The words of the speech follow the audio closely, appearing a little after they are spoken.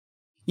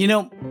You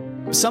know,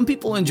 some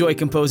people enjoy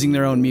composing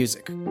their own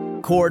music,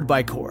 chord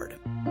by chord,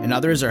 and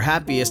others are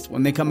happiest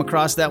when they come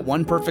across that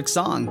one perfect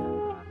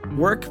song.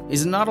 Work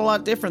is not a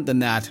lot different than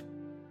that.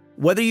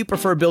 Whether you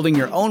prefer building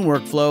your own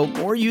workflow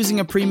or using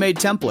a pre-made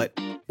template,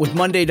 with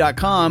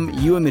Monday.com,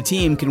 you and the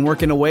team can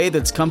work in a way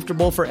that's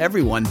comfortable for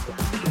everyone.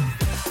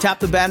 Tap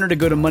the banner to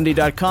go to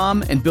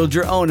Monday.com and build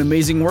your own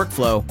amazing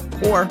workflow,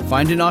 or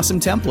find an awesome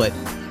template.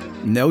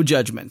 No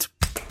judgment.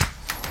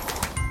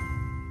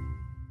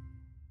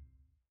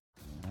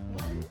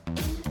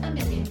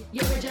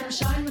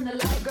 Shine when the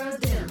light grows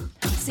dim.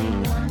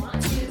 Sing 1,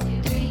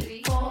 2,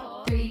 3,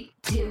 4, 3,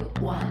 2,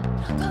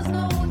 1. Cause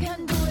no one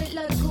can do it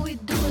like we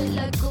do it,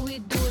 like we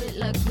do it,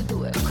 like we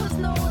do it. Cause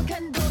no one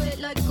can do it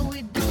like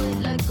we do it,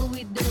 like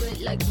we do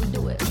it, like we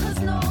do it. Cause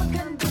no one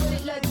can do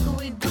it like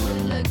we do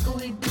it, like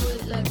we do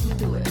it, like we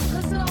do it.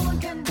 Cause no one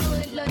can do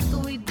it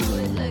like we do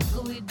it,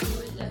 like we do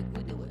it, like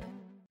we do it.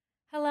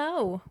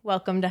 Hello,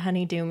 welcome to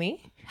Honey Do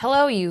Me.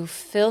 Hello, you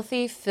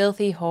filthy,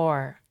 filthy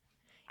whore.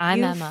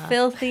 I'm Emma.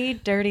 Filthy,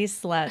 dirty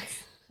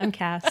sluts. I'm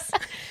Cass.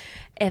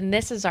 And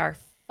this is our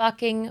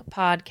fucking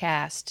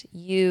podcast,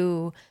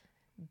 you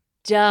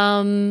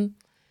dumb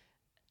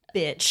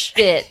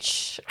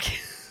bitch.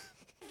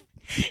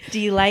 Do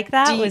you like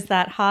that? Was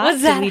that hot?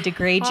 Was that Did we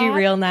degrade hot? you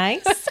real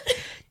nice?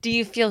 Do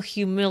you feel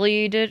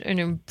humiliated and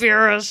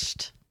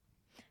embarrassed?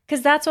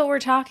 Because that's what we're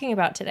talking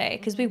about today.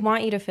 Because we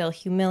want you to feel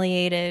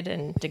humiliated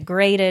and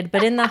degraded,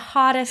 but in the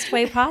hottest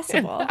way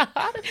possible.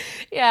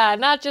 Yeah,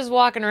 not just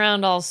walking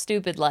around all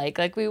stupid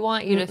like we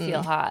want you to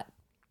feel hot.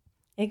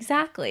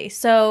 Exactly.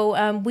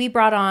 So we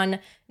brought on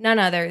none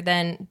other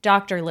than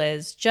Dr.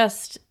 Liz,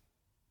 just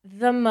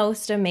the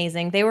most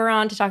amazing. They were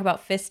on to talk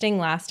about fisting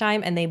last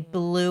time, and they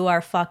blew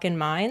our fucking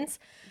minds.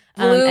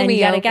 Blew and me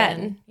yet open.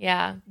 again,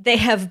 Yeah. they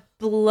have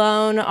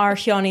blown our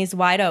hyonis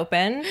wide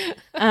open.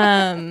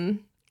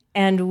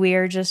 And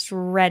we're just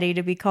ready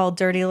to be called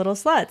dirty little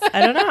sluts.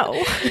 I don't know.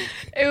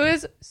 It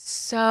was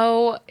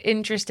so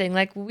interesting.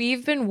 Like,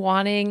 we've been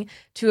wanting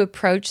to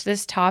approach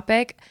this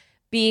topic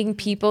being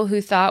people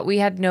who thought we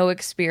had no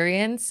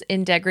experience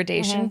in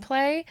degradation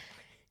play.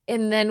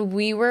 And then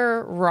we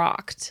were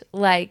rocked.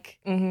 Like,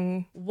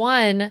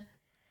 one,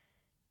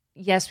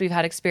 yes, we've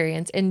had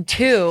experience. And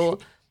two,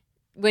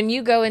 when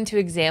you go into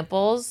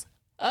examples,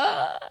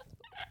 I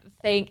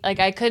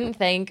couldn't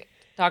thank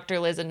Dr.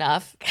 Liz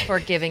enough for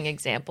giving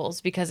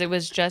examples, because it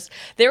was just,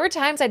 there were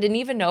times I didn't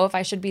even know if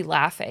I should be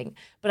laughing,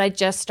 but I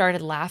just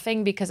started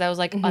laughing because I was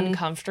like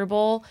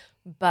uncomfortable,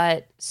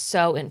 but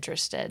so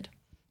interested.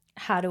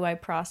 How do I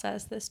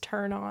process this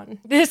turn on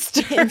This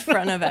in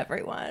front of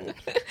everyone?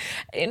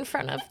 In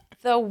front of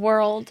the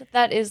world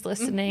that is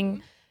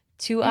listening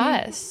to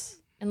us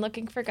and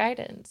looking for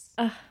guidance.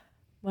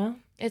 Well,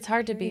 It's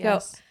hard to be go.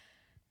 us.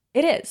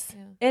 it is.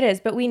 Yeah. It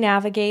is, but we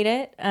navigate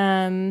it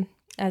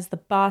as the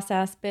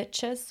boss-ass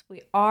bitches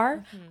we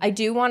are. I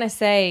do want to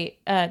say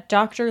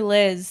Dr.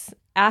 Liz,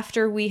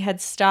 after we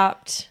had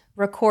stopped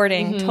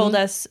recording, told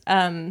us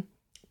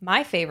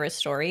my favorite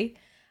story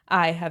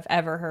I have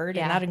ever heard,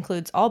 and that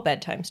includes all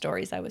bedtime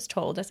stories I was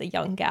told as a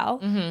young gal.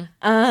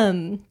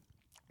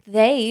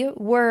 They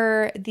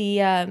were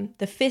the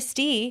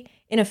fistee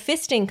in a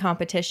fisting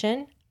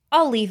competition.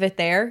 I'll leave it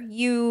there.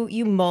 You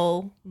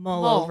mull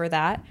over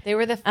that. They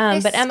were the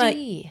But Emma,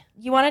 fisty.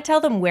 you want to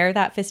tell them where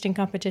that fisting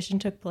competition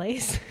took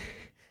place?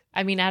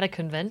 I mean, at a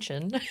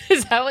convention.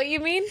 Is that what you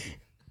mean?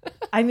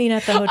 I mean,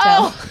 at the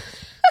hotel. Oh,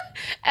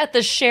 at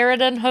the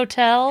Sheridan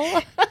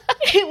Hotel.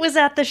 It was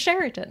at the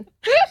Sheraton,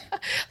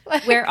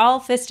 where all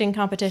fisting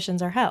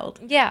competitions are held.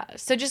 Yeah.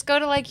 So just go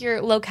to like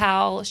your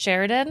locale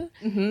Sheridan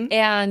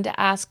and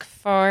ask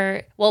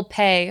for,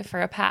 pay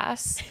for a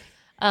pass.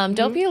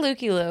 Don't be a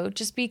looky-loo.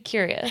 Just be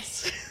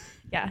curious.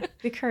 Yeah,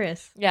 be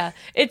curious. Yeah.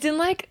 It's in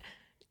like,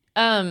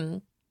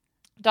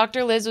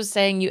 Dr. Liz was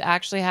saying you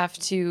actually have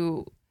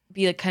to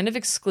be like kind of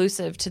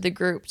exclusive to the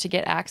group to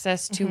get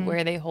access to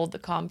where they hold the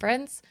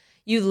conference.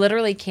 You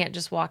literally can't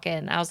just walk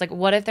in. I was like,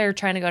 what if they're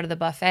trying to go to the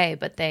buffet,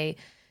 but they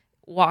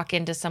walk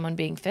into someone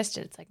being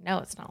fisted? It's like, no,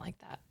 it's not like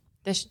that.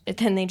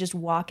 Then they just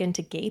walk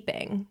into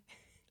gaping.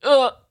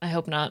 I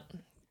hope not.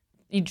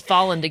 You'd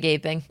fall into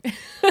gaping.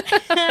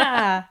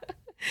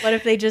 What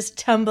if they just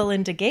tumble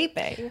into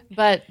gaping?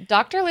 But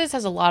Dr. Liz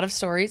has a lot of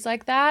stories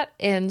like that.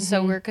 And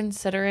so we're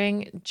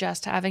considering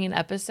just having an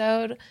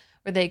episode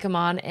where they come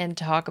on and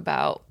talk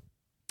about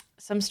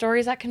some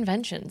stories at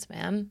conventions,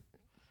 man.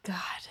 God,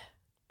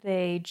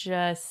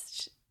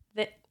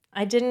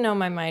 I didn't know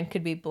my mind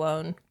could be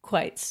blown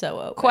quite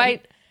so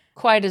open.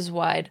 Quite as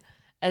wide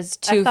as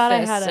two thought I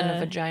fists had and a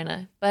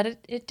vagina. But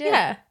it did.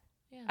 Yeah.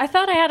 I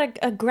thought I had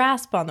a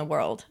grasp on the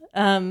world.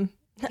 I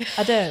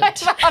don't. I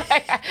thought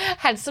I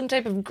had some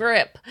type of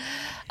grip.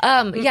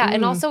 Yeah,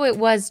 and also it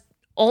was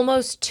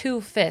almost two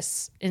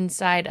fists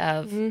inside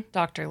of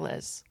Dr.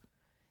 Liz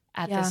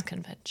at this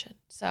convention.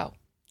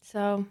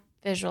 So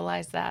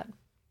visualize that.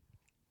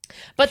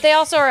 But they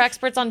also are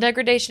experts on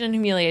degradation and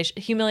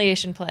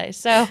humiliation play.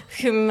 So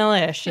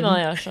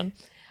Humiliation.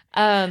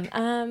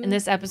 And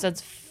this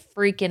episode's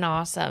freaking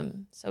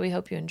awesome. So we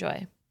hope you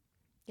enjoy.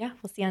 Yeah,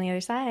 we'll see you on the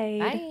other side.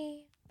 Bye.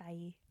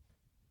 Bye.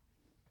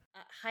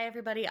 Hi,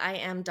 everybody. I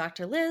am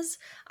Dr. Liz.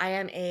 I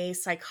am a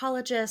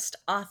psychologist,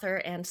 author,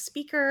 and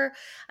speaker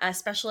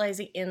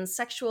specializing in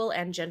sexual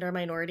and gender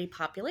minority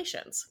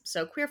populations.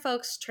 So, queer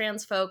folks,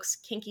 trans folks,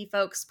 kinky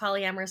folks,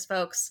 polyamorous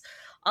folks,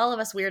 all of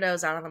us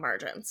weirdos out on the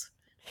margins.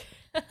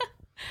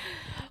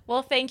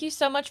 Well, thank you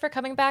so much for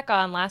coming back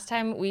on. Last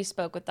time we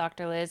spoke with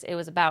Dr. Liz, it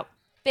was about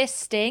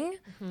fisting.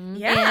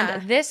 Yeah.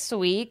 And this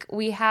week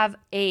we have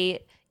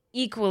a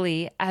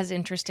equally as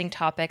interesting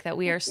topic that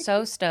we are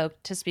so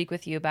stoked to speak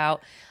with you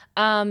about.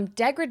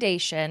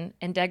 Degradation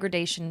and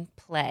degradation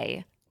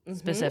play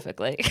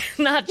specifically,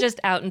 not just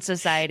out in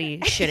society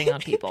shitting on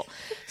people.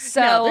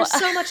 So No, there's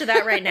so much of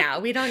that right now.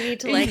 We don't need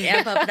to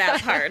amp up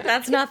that part.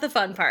 That's not the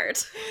fun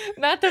part.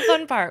 Not the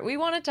fun part. We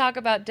want to talk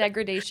about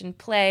degradation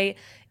play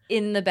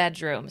in the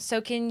bedroom.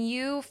 So can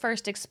you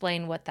first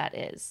explain what that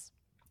is?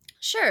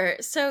 Sure.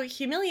 So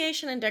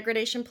humiliation and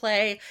degradation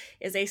play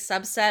is a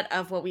subset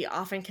of what we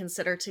often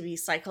consider to be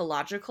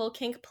psychological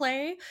kink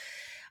play.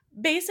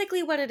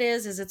 Basically, what it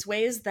is it's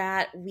ways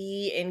that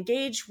we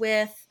engage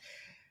with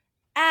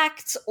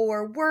acts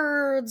or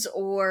words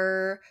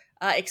or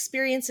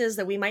experiences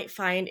that we might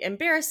find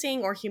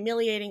embarrassing or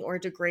humiliating or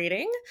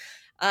degrading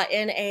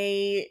in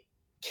a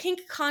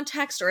kink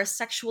context or a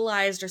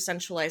sexualized or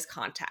sensualized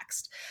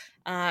context.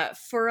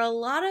 For a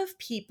lot of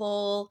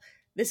people,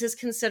 this is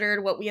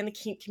considered what we in the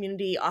kink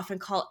community often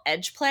call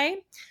edge play.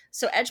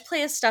 So edge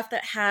play is stuff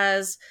that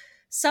has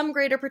some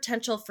greater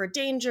potential for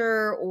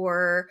danger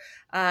or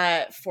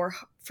for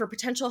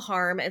potential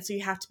harm, and so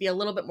you have to be a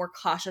little bit more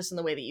cautious in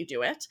the way that you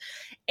do it.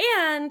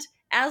 And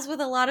as with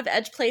a lot of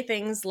edge play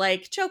things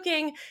like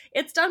choking,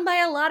 it's done by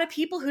a lot of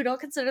people who don't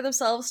consider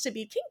themselves to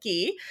be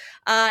kinky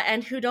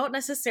and who don't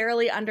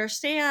necessarily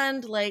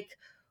understand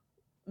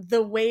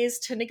the ways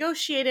to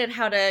negotiate it,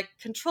 how to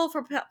control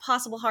for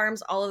possible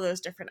harms, all of those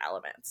different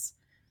elements.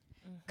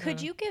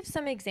 Could you give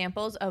some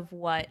examples of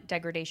what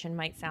degradation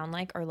might sound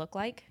like or look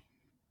like?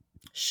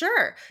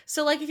 Sure.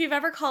 So if you've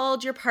ever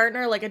called your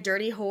partner a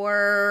dirty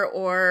whore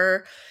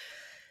or,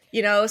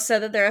 said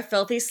that they're a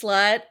filthy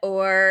slut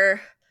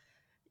or,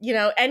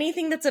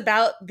 anything that's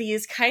about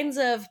these kinds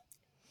of,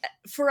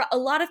 for a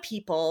lot of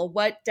people,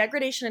 what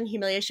degradation and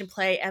humiliation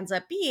play ends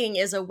up being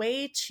is a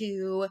way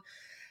to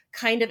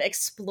kind of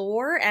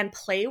explore and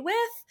play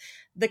with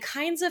the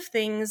kinds of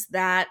things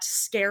that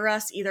scare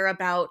us either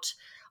about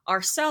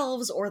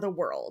ourselves or the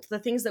world. The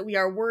things that we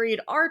are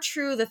worried are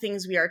true, the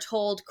things we are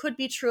told could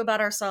be true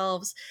about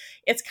ourselves.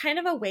 It's kind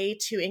of a way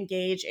to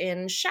engage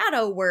in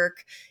shadow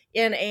work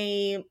in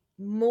a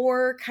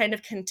more kind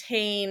of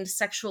contained,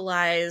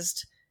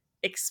 sexualized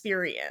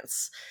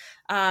experience.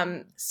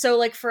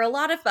 So for a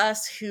lot of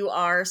us who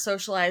are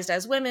socialized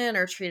as women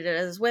or treated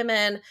as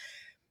women,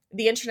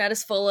 the internet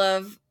is full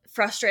of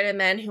frustrated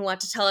men who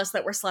want to tell us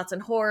that we're sluts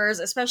and whores,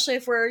 especially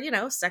if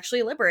we're,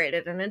 sexually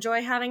liberated and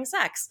enjoy having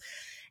sex.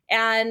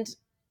 And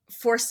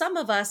for some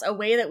of us, a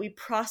way that we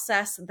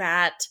process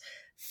that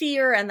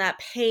fear and that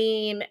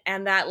pain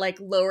and that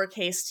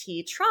lowercase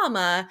t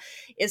trauma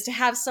is to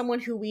have someone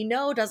who we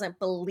know doesn't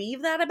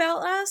believe that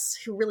about us,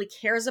 who really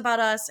cares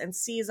about us and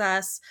sees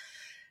us,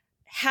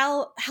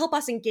 help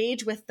us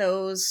engage with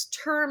those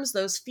terms,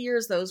 those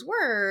fears, those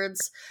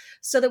words,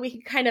 so that we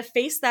can kind of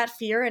face that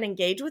fear and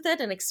engage with it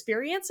and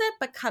experience it,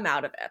 but come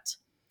out of it.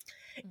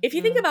 If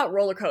you think about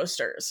roller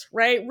coasters,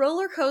 right?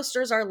 Roller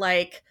coasters are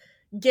like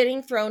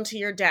getting thrown to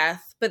your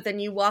death, but then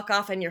you walk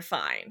off and you're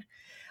fine.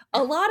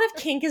 A lot of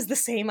kink is the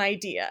same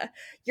idea.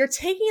 You're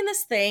taking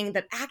this thing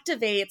that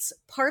activates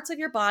parts of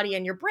your body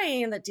and your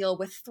brain that deal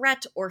with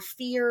threat or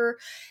fear,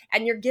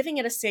 and you're giving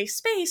it a safe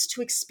space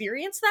to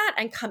experience that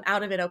and come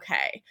out of it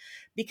okay.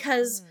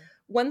 Because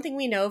one thing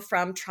we know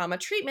from trauma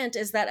treatment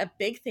is that a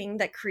big thing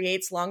that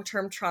creates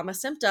long-term trauma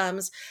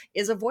symptoms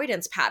is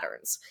avoidance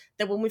patterns.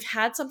 That when we've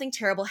had something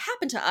terrible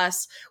happen to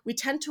us, we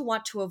tend to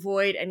want to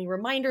avoid any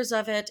reminders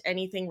of it,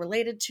 anything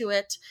related to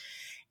it.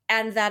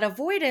 And that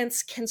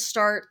avoidance can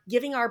start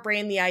giving our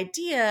brain the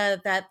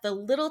idea that the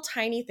little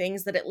tiny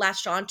things that it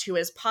latched onto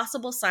as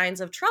possible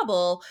signs of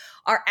trouble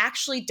are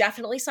actually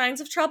definitely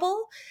signs of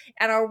trouble.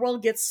 And our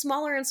world gets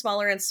smaller and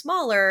smaller and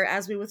smaller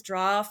as we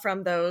withdraw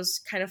from those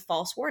kind of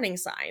false warning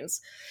signs.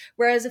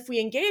 Whereas if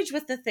we engage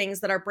with the things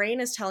that our brain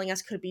is telling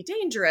us could be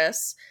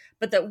dangerous,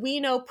 but that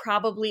we know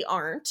probably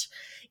aren't,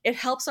 it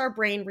helps our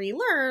brain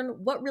relearn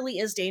what really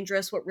is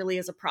dangerous, what really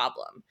is a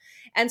problem.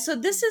 And so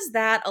this is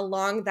that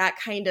along that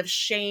kind of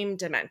shame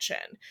dimension.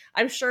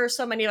 I'm sure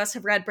so many of us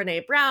have read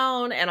Brene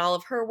Brown and all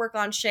of her work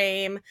on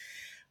shame.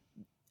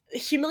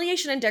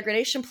 Humiliation and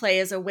degradation play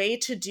is a way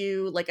to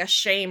do a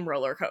shame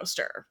roller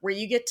coaster where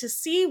you get to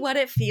see what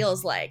it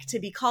feels like to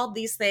be called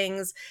these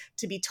things,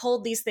 to be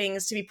told these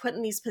things, to be put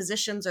in these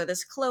positions or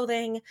this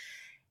clothing,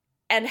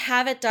 and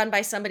have it done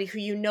by somebody who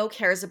you know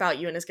cares about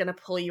you and is going to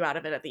pull you out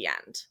of it at the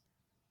end.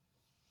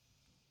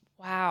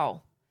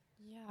 Wow.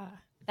 Yeah.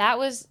 That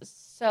was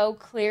so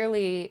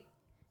clearly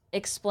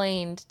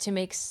explained to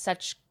make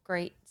such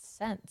great sense.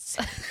 sense.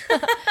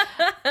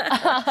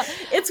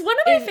 It's one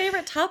of my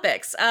favorite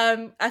topics.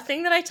 A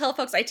thing that I tell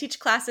folks, I teach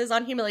classes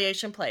on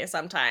humiliation play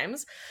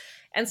sometimes.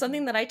 And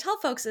something that I tell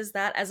folks is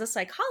that as a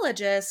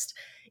psychologist,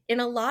 in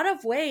a lot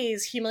of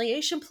ways,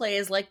 humiliation play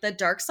is like the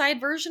dark side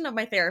version of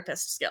my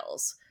therapist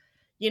skills.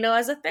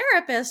 As a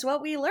therapist,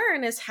 what we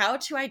learn is how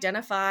to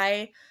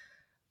identify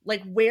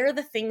like where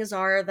the things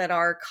are that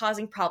are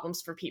causing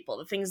problems for people,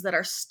 the things that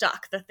are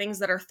stuck, the things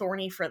that are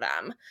thorny for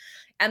them,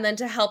 and then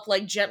to help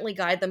like gently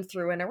guide them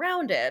through and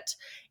around it.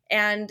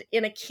 And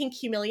in a kink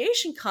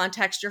humiliation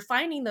context, you're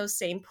finding those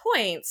same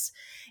points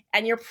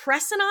and you're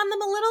pressing on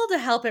them a little to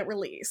help it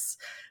release.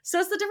 So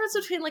it's the difference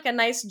between like a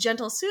nice,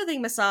 gentle,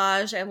 soothing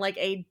massage and like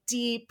a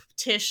deep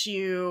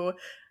tissue,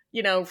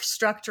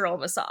 structural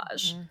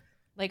massage. Mm-hmm.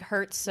 Like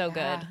hurts so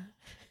good.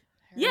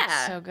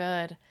 Yeah. So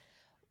good.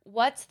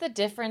 What's the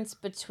difference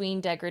between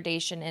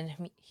degradation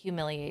and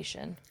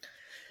humiliation?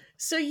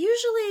 So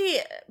usually,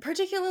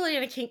 particularly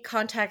in a kink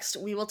context,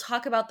 we will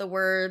talk about the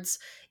words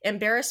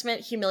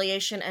embarrassment,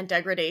 humiliation, and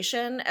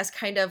degradation as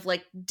kind of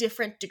like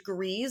different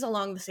degrees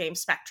along the same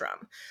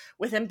spectrum.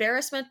 With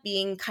embarrassment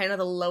being kind of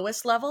the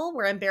lowest level,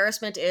 where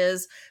embarrassment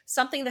is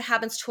something that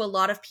happens to a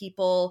lot of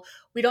people.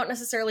 We don't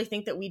necessarily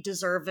think that we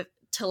deserve it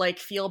to like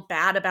feel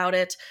bad about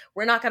it.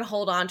 We're not going to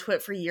hold on to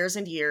it for years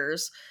and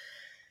years.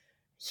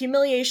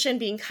 Humiliation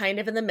being kind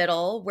of in the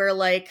middle, where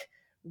like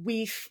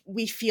we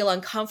feel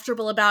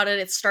uncomfortable about it.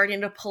 It's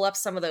starting to pull up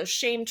some of those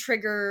shame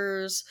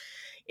triggers.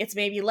 It's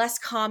maybe less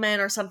common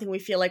or something we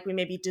feel like we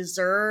maybe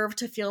deserve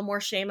to feel more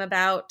shame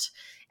about.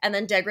 And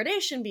then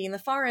degradation being the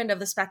far end of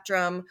the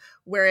spectrum,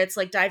 where it's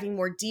like diving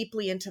more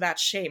deeply into that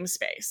shame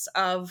space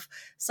of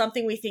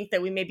something we think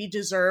that we maybe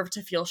deserve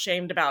to feel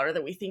shamed about or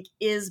that we think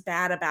is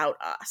bad about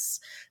us.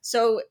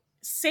 So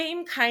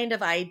same kind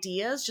of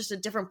ideas, just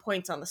at different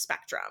points on the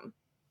spectrum.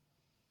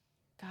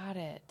 Got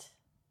it.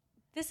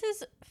 This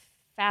is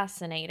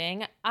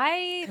fascinating.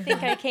 I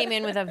think I came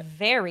in with a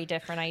very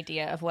different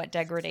idea of what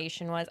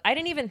degradation was. I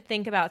didn't even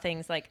think about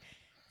things like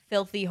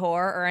filthy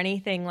whore or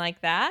anything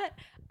like that.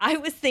 I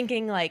was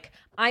thinking like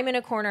I'm in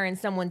a corner and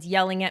someone's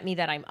yelling at me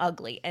that I'm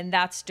ugly and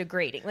that's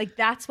degrading. Like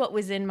that's what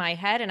was in my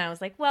head. And I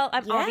was like, well,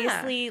 I'm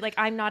obviously like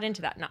I'm not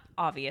into that. Not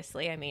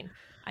obviously. I mean,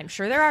 I'm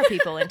sure there are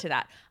people into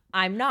that.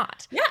 I'm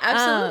not. Yeah,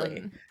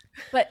 absolutely.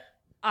 But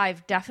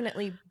I've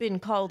definitely been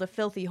called a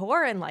filthy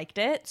whore and liked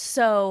it.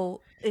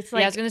 So it's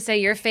like, I was going to say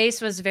your face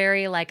was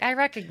very like, I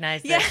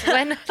recognize this. Yeah.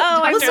 When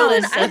I'm Dr. so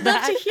Liz I'd said love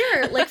that. to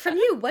hear, like, from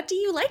you, what do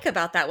you like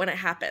about that when it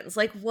happens?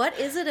 Like, what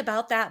is it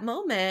about that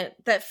moment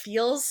that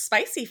feels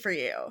spicy for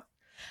you?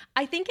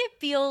 I think it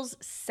feels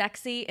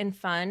sexy and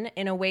fun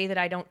in a way that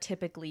I don't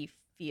typically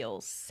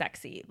feel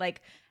sexy.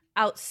 Like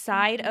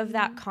outside of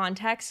that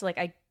context, like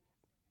I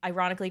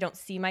ironically don't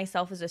see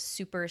myself as a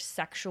super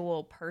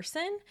sexual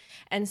person.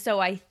 And so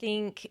I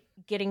think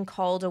getting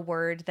called a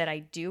word that I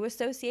do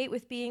associate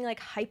with being like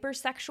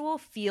hypersexual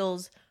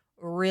feels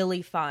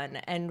really fun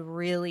and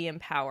really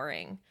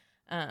empowering.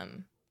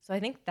 So I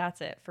think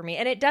that's it for me.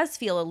 And it does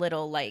feel a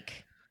little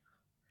like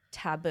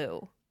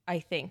taboo,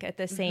 I think, at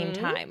the same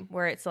time,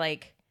 where it's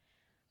like,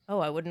 oh,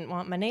 I wouldn't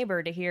want my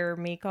neighbor to hear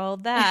me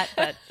called that,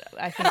 but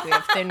I think we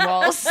have thin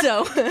walls,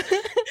 so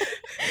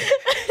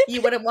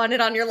You wouldn't want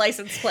it on your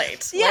license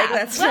plate. Yeah, like,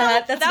 that's well,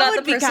 not that the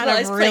would be kind of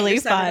personalized plate really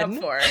you're setting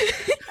fun. up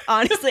for.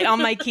 honestly,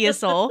 on my Kia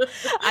Soul,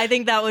 I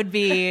think that would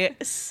be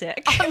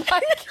sick. On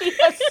my Kia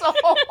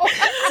Soul.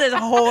 It says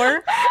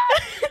whore.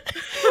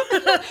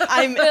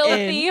 I'm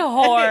Filthy in.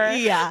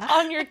 whore. Yeah.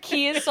 On your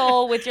Kia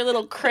Soul with your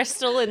little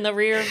crystal in the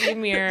rear view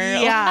mirror.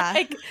 Yeah.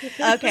 Like,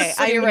 Okay.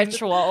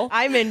 spiritual.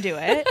 I'm into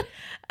it.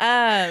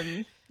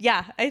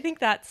 Yeah, I think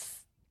that's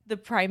the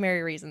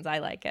primary reasons I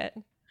like it.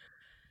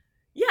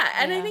 Yeah,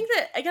 and I Yeah. think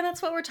that, again,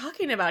 that's what we're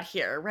talking about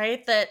here,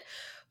 right? That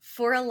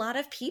for a lot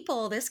of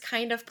people, this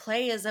kind of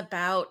play is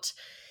about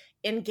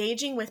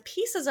engaging with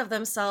pieces of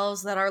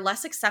themselves that are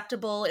less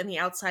acceptable in the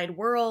outside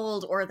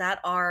world or that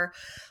are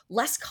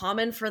less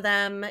common for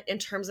them in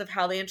terms of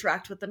how they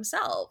interact with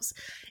themselves.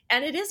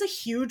 And it is a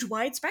huge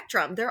wide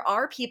spectrum. There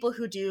are people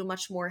who do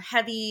much more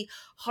heavy,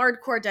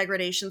 hardcore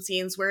degradation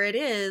scenes where it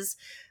is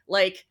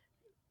like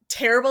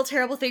terrible,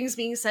 terrible things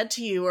being said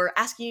to you or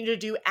asking you to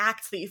do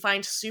acts that you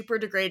find super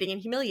degrading and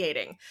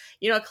humiliating.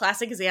 You know, a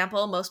classic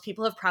example most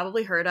people have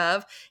probably heard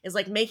of is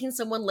like making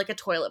someone lick a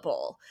toilet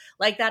bowl.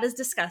 Like, that is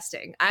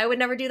disgusting. I would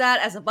never do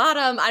that as a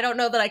bottom. I don't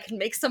know that I can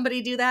make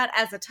somebody do that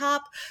as a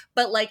top,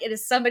 but like, it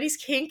is somebody's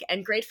kink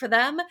and great for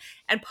them.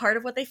 And part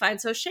of what they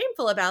find so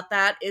shameful about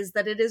that is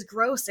that it is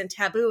gross and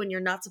taboo and you're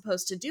not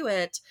supposed to do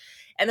it.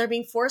 And they're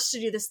being forced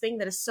to do this thing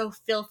that is so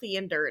filthy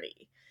and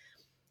dirty.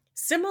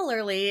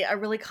 Similarly, a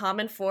really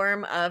common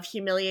form of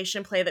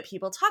humiliation play that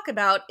people talk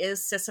about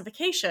is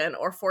sissification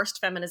or forced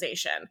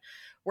feminization,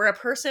 where a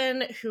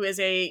person who is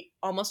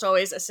almost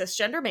always a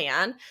cisgender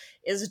man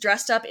is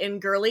dressed up in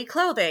girly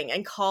clothing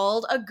and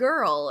called a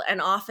girl and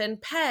often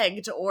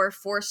pegged or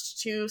forced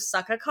to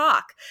suck a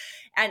cock.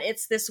 And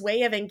it's this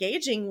way of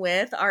engaging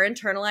with our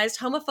internalized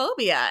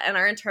homophobia and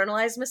our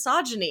internalized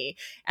misogyny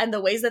and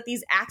the ways that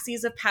these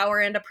axes of power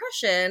and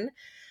oppression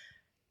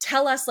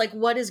tell us like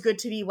what is good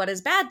to be, what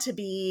is bad to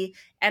be,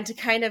 and to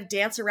kind of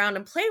dance around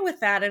and play with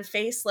that and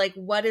face like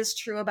what is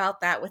true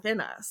about that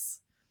within us.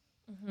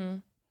 Mm-hmm.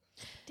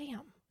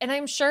 Damn. And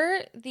I'm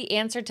sure the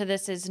answer to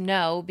this is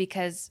no,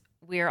 because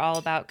we're all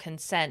about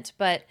consent.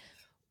 But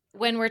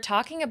when we're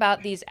talking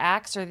about these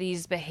acts or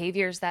these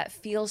behaviors that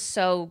feel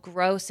so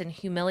gross and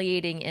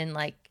humiliating and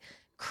like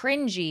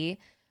cringy,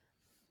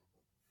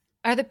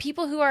 are the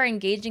people who are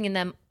engaging in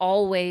them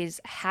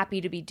always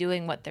happy to be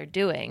doing what they're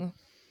doing?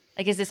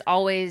 Like, is this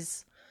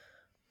always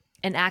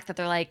an act that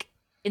they're like,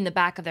 in the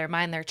back of their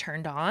mind, they're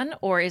turned on?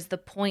 Or is the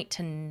point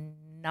to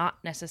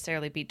not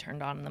necessarily be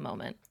turned on in the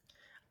moment?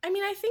 I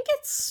mean, I think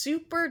it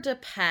super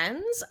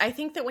depends. I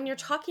think that when you're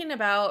talking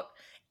about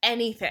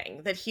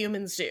anything that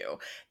humans do,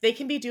 they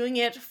can be doing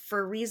it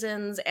for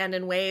reasons and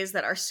in ways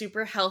that are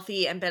super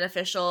healthy and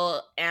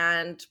beneficial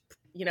and,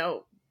 you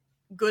know,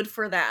 good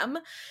for them.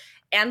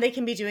 And they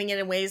can be doing it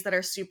in ways that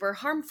are super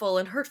harmful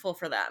and hurtful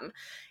for them.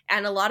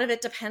 And a lot of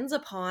it depends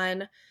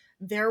upon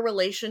their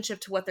relationship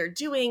to what they're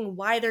doing,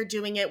 why they're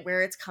doing it,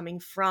 where it's coming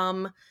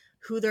from,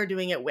 who they're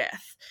doing it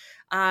with.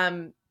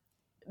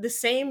 The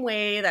same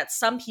way that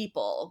some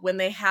people, when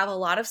they have a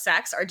lot of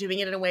sex, are doing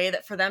it in a way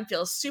that for them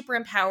feels super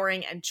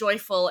empowering and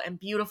joyful and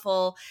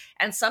beautiful.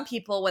 And some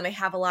people, when they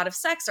have a lot of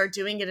sex, are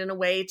doing it in a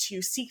way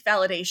to seek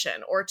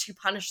validation or to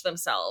punish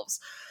themselves.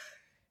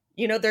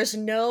 You know, there's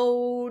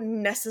no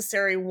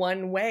necessary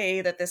one way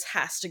that this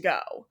has to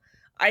go.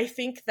 I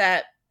think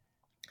that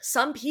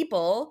some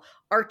people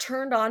are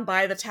turned on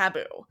by the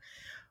taboo,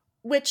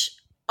 which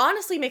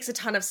honestly makes a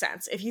ton of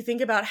sense if you think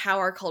about how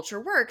our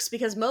culture works,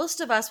 because most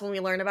of us, when we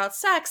learn about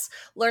sex,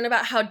 learn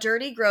about how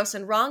dirty, gross,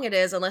 and wrong it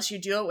is unless you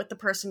do it with the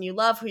person you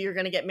love, who you're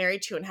going to get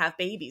married to and have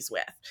babies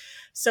with.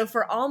 So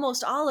for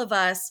almost all of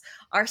us,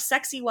 our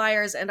sexy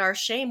wires and our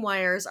shame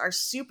wires are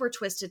super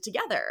twisted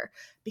together,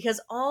 because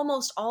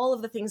almost all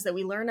of the things that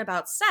we learn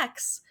about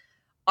sex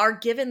are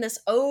given this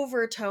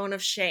overtone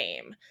of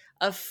shame,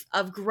 of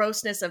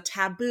grossness, of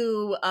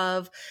taboo,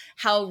 of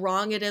how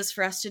wrong it is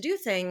for us to do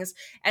things.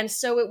 And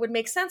so it would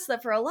make sense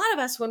that for a lot of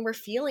us, when we're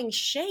feeling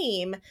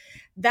shame,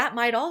 that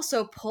might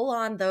also pull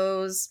on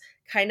those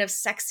kind of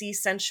sexy,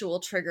 sensual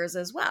triggers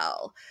as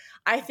well.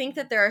 I think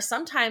that there are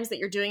some times that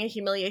you're doing a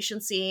humiliation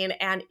scene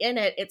and in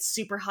it, it's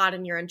super hot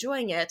and you're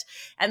enjoying it.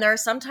 And there are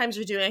some times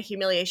you're doing a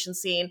humiliation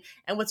scene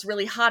and what's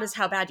really hot is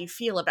how bad you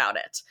feel about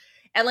it.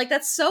 And like,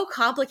 that's so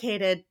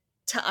complicated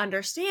to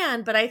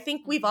understand, but I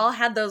think we've all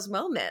had those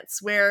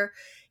moments where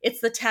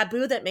it's the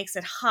taboo that makes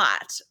it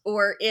hot,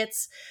 or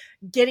it's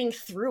getting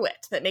through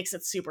it that makes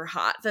it super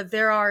hot. That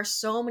there are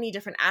so many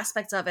different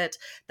aspects of it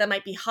that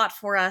might be hot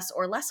for us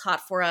or less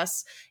hot for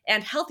us,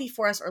 and healthy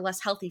for us or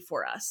less healthy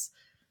for us.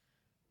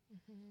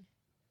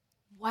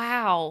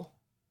 Wow.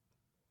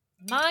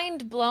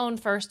 Mind blown,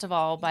 first of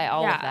all, by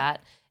all of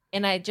that.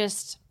 And I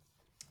just,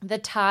 the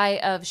tie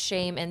of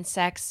shame and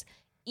sex,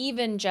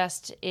 even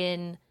just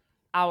in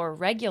our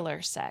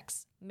regular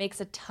sex,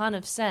 makes a ton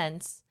of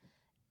sense.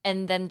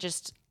 And then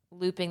just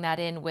looping that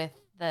in with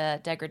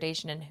the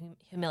degradation and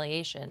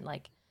humiliation,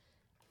 like,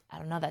 I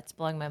don't know, that's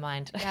blowing my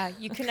mind. Yeah,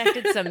 you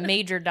connected some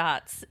major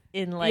dots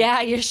in like.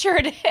 Yeah, you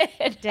sure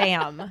did.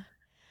 Damn.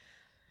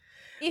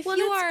 If you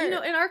are, you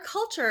know, in our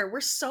culture,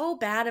 we're so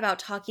bad about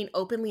talking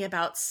openly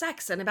about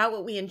sex and about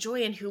what we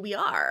enjoy and who we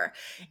are.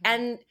 Mm-hmm.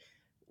 And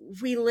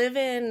we live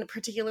in,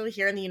 particularly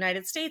here in the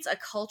United States, a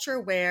culture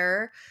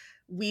where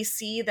we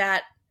see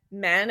that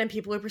men and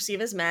people we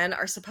perceive as men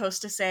are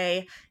supposed to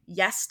say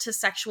yes to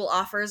sexual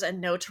offers and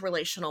no to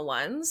relational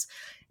ones.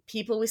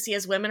 People we see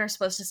as women are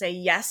supposed to say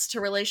yes to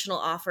relational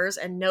offers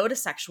and no to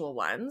sexual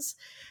ones.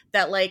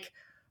 That like,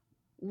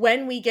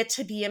 when we get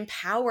to be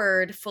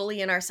empowered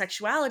fully in our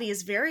sexuality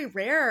is very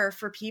rare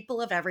for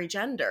people of every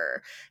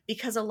gender,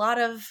 because a lot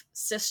of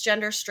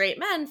cisgender straight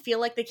men feel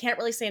like they can't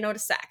really say no to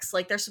sex.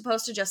 Like, they're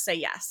supposed to just say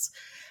yes.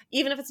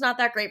 Even if it's not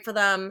that great for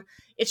them,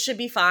 it should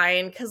be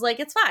fine, because like,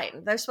 it's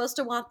fine. They're supposed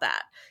to want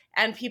that.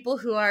 And people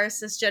who are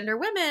cisgender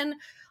women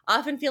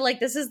often feel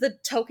like this is the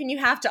token you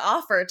have to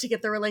offer to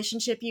get the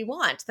relationship you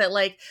want. That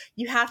like,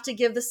 you have to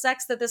give the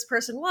sex that this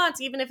person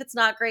wants, even if it's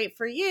not great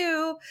for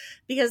you,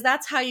 because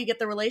that's how you get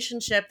the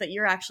relationship that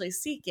you're actually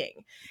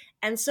seeking.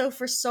 And so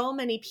for so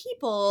many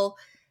people,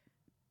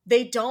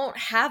 they don't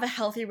have a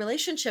healthy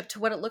relationship to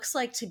what it looks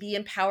like to be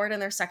empowered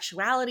in their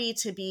sexuality,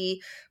 to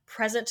be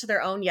present to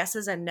their own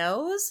yeses and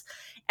nos.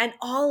 And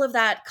all of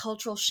that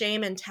cultural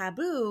shame and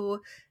taboo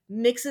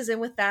mixes in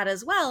with that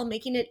as well,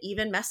 making it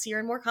even messier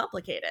and more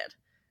complicated.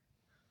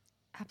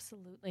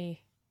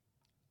 Absolutely.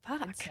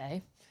 Fuck. I'd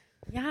say.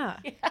 Yeah.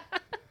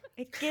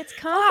 It gets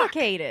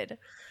complicated.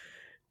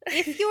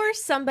 If you're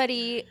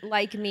somebody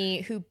like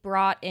me who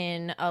brought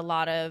in a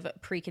lot of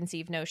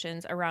preconceived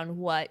notions around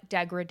what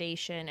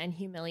degradation and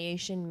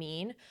humiliation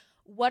mean,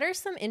 what are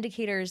some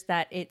indicators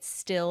that it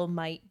still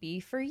might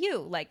be for you?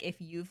 Like, if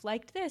you've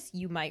liked this,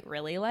 you might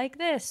really like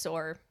this,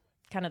 or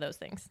kind of those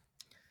things.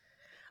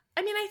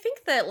 I mean, I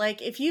think that,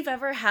 like, if you've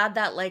ever had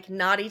that, like,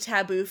 naughty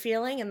taboo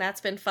feeling and that's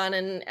been fun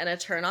and a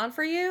turn on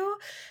for you,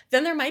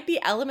 then there might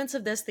be elements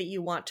of this that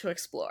you want to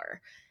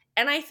explore.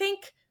 And I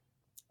think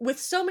with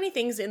so many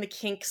things in the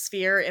kink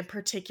sphere in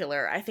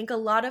particular, I think a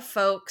lot of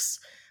folks,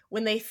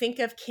 when they think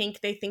of kink,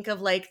 they think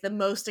of like the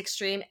most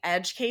extreme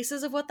edge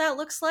cases of what that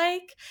looks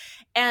like.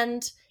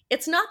 And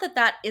it's not that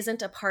that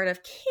isn't a part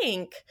of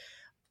kink,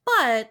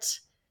 but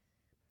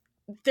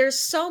there's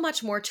so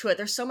much more to it.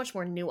 There's so much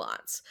more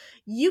nuance.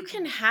 You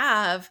can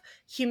have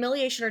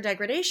humiliation or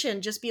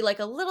degradation just be like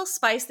a little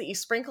spice that you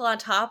sprinkle on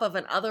top of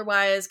an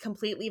otherwise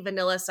completely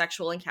vanilla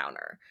sexual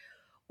encounter.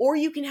 Or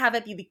you can have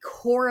it be the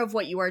core of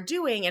what you are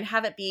doing and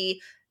have it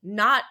be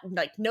not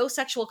like no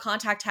sexual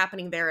contact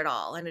happening there at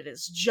all. And it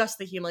is just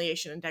the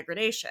humiliation and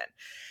degradation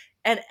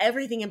and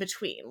everything in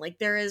between. Like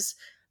there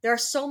are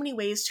so many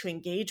ways to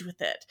engage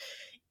with it.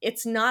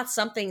 It's not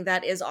something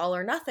that is all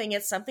or nothing.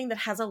 It's something that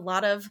has a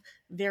lot of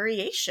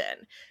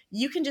variation.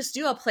 You can just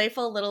do a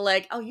playful little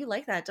like, oh, you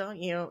like that,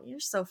 don't you? You're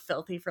so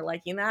filthy for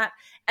liking that.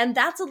 And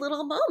that's a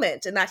little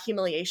moment in that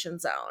humiliation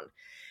zone.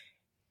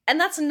 And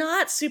that's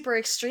not super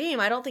extreme.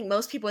 I don't think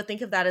most people would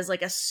think of that as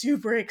like a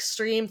super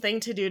extreme thing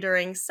to do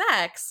during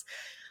sex.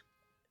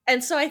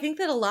 And so I think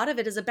that a lot of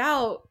it is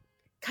about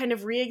kind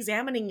of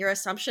re-examining your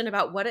assumption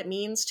about what it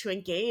means to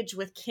engage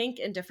with kink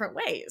in different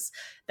ways.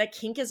 That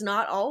kink is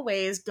not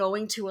always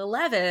going to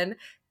 11.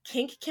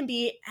 Kink can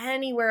be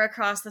anywhere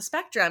across the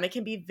spectrum. It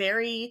can be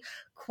very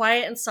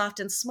quiet and soft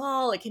and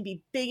small. It can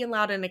be big and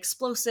loud and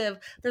explosive.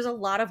 There's a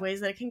lot of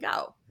ways that it can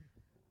go.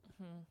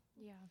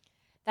 Yeah.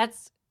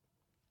 That's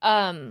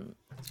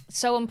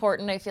so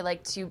important, I feel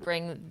like, to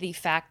bring the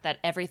fact that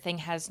everything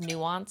has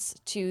nuance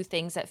to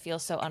things that feel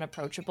so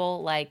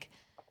unapproachable, like,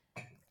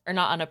 or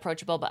not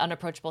unapproachable, but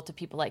unapproachable to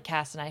people like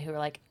Cass and I who are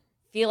like,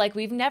 feel like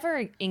we've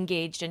never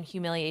engaged in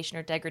humiliation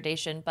or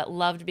degradation, but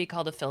love to be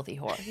called a filthy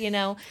whore. You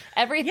know,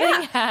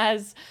 everything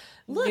has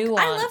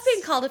nuance. I love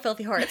being called a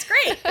filthy whore. It's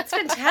great. It's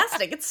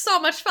fantastic. It's so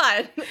much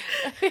fun.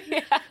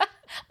 Yeah,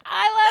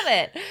 I love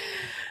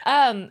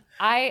it.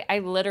 I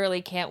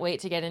literally can't wait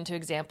to get into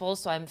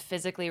examples, so I'm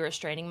physically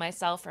restraining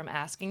myself from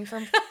asking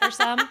for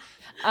some,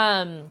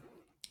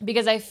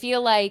 because I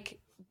feel like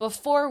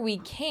before we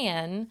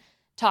can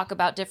talk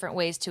about different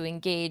ways to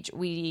engage,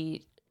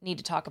 we need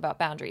to talk about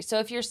boundaries. So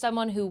if you're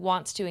someone who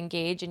wants to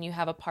engage and you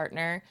have a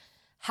partner,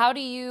 how do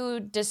you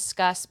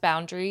discuss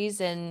boundaries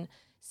and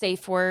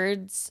safe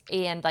words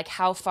and like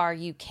how far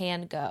you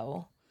can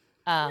go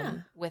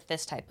with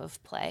this type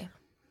of play?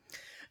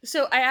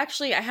 So I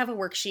have a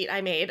worksheet I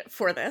made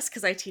for this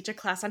because I teach a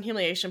class on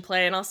humiliation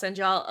play, and I'll send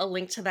y'all a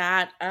link to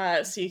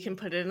that so you can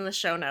put it in the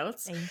show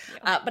notes. Thank you.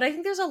 But I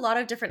think there's a lot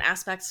of different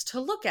aspects to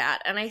look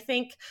at, and I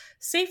think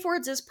safe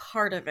words is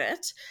part of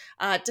it.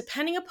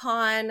 Depending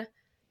upon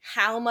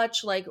how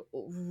much like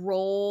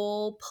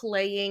role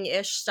playing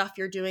ish stuff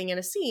you're doing in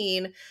a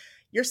scene,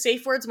 your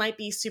safe words might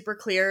be super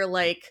clear,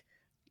 like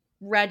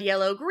red,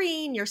 yellow,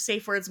 green. Your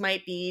safe words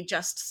might be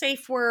just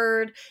safe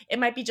word. It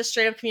might be just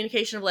straight up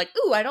communication of like,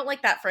 ooh, I don't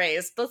like that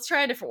phrase. Let's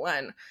try a different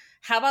one.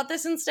 How about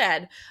this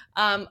instead?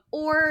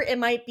 Or it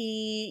might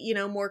be, you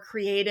know, more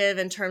creative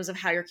in terms of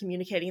how you're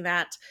communicating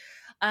that.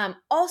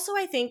 Also,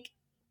 I think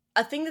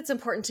a thing that's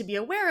important to be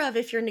aware of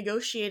if you're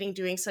negotiating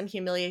doing some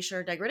humiliation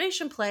or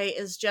degradation play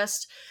is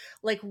just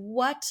like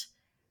what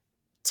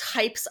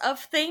types of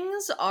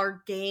things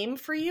are game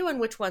for you and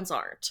which ones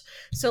aren't.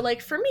 So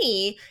like for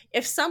me,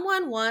 if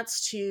someone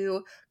wants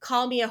to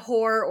call me a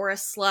whore or a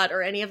slut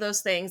or any of those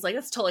things, like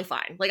that's totally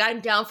fine. Like I'm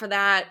down for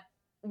that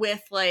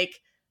with like,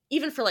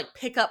 even for like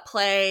pickup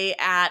play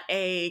at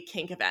a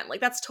kink event,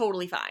 like that's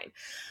totally fine.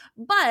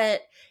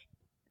 But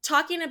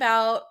talking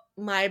about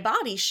my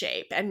body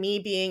shape and me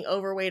being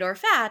overweight or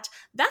fat,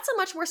 that's a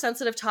much more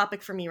sensitive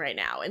topic for me right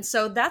now. And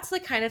so that's the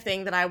kind of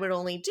thing that I would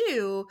only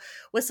do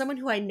with someone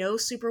who I know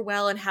super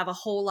well and have a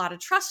whole lot of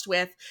trust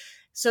with,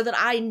 so that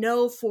I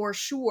know for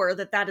sure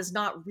that that is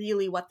not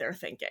really what they're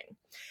thinking.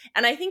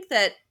 And I think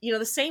that, you know,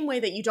 the same way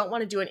that you don't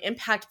want to do an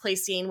impact play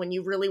scene when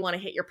you really want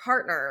to hit your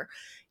partner,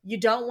 you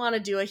don't want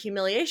to do a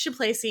humiliation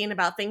play scene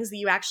about things that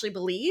you actually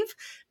believe,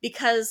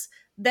 because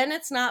then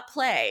it's not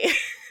play.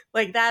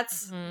 Like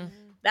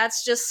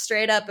that's just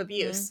straight up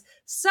abuse.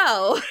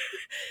 So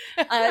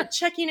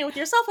checking in with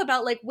yourself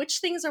about like which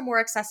things are more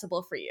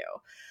accessible for you.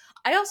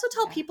 I also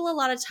tell people a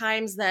lot of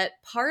times that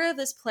part of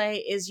this play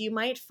is you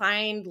might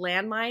find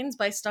landmines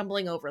by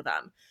stumbling over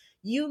them.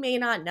 You may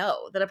not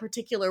know that a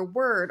particular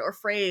word or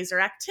phrase or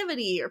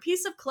activity or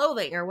piece of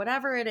clothing or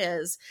whatever it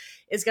is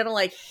going to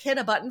like hit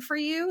a button for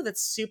you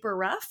that's super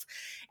rough.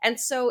 And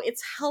so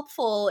it's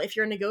helpful if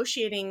you're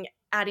negotiating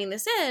adding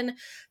this in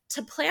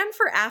to plan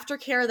for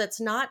aftercare that's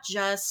not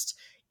just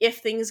if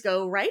things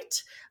go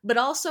right, but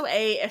also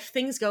if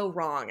things go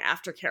wrong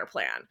aftercare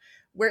plan,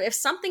 where if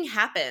something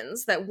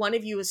happens that one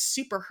of you is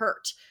super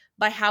hurt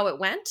by how it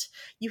went,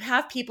 you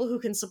have people who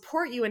can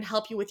support you and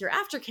help you with your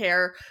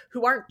aftercare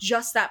who aren't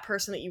just that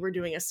person that you were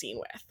doing a scene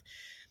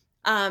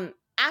with.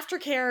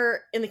 Aftercare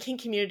in the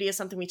kink community is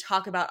something we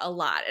talk about a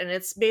lot. And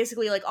it's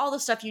basically like all the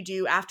stuff you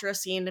do after a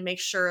scene to make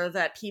sure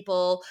that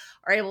people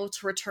are able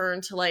to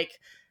return to like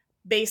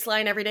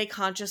baseline everyday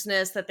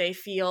consciousness, that they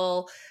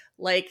feel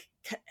like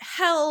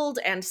held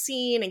and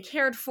seen and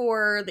cared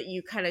for, that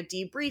you kind of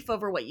debrief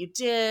over what you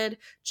did,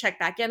 check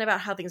back in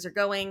about how things are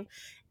going.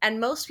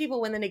 And most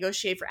people, when they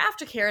negotiate for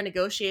aftercare,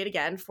 negotiate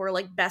again for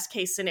like best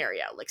case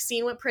scenario. Like,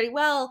 scene went pretty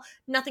well,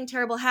 nothing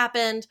terrible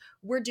happened,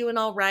 we're doing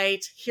all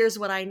right, here's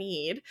what I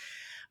need.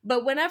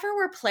 But whenever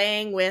we're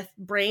playing with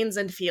brains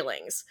and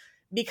feelings,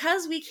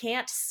 because we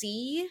can't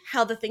see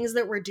how the things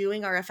that we're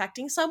doing are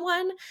affecting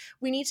someone,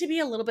 we need to be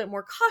a little bit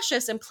more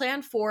cautious and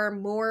plan for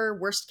more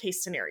worst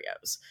case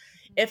scenarios.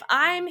 If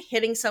I'm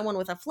hitting someone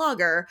with a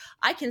flogger,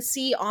 I can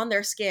see on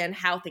their skin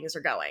how things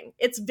are going.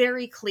 It's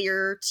very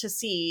clear to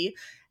see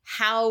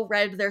how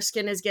red their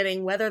skin is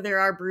getting, whether there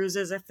are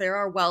bruises, if there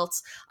are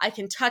welts. I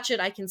can touch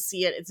it, I can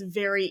see it. It's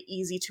very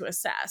easy to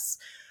assess.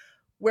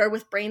 Where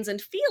with brains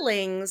and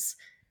feelings,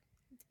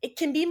 it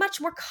can be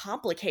much more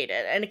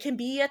complicated, and it can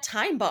be a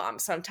time bomb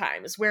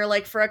sometimes, where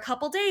like for a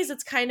couple days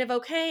it's kind of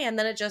okay, and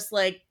then it just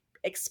like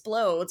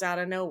explodes out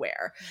of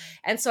nowhere.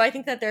 And so I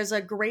think that there's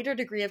a greater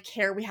degree of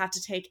care we have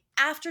to take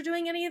after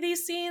doing any of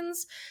these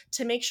scenes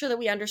to make sure that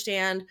we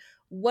understand,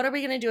 what are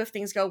we going to do if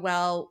things go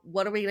well?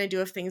 What are we going to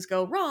do if things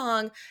go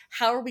wrong?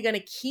 How are we going to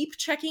keep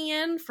checking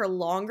in for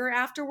longer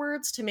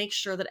afterwards to make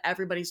sure that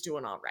everybody's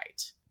doing all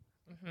right?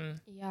 Mm-hmm.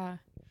 Yeah.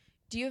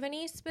 Do you have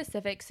any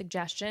specific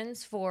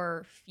suggestions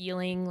for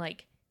feeling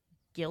like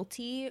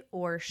guilty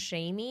or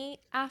shamey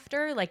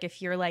after? Like,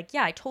 if you're like,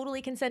 yeah, I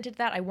totally consented to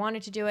that, I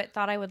wanted to do it,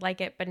 thought I would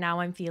like it, but now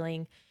I'm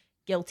feeling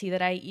guilty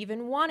that I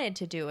even wanted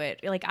to do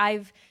it. Like,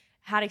 I've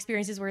had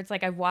experiences where it's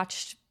like I've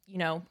watched, you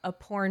know, a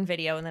porn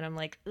video, and then I'm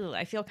like, ooh,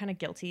 I feel kind of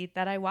guilty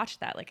that I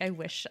watched that. Like, I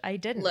wish I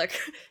didn't. Look,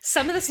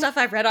 some of the stuff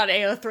I've read on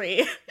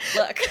AO3,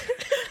 look,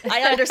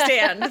 I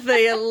understand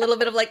the little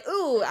bit of like,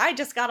 ooh, I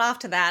just got off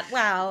to that.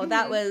 Wow,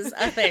 that was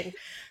a thing.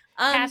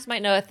 Cass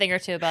might know a thing or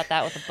two about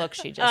that with a book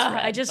she just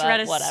read. I just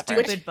read a whatever.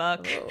 stupid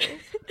book.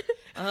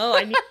 Oh,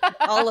 I knew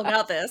all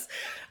about this.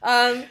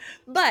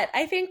 But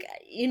I think,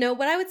 you know,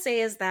 what I would say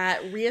is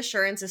that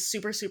reassurance is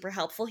super, super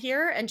helpful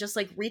here. And just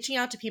like reaching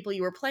out to people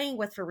you were playing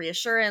with for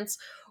reassurance,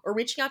 or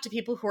reaching out to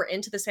people who are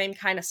into the same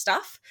kind of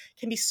stuff,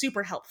 can be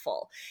super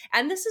helpful.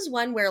 And this is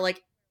one where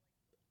like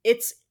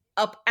it's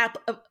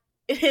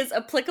it is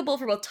applicable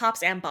for both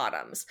tops and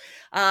bottoms.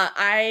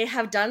 I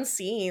have done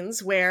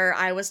scenes where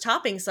I was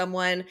topping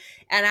someone,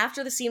 and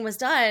after the scene was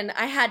done,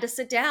 I had to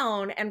sit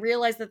down and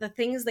realize that the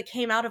things that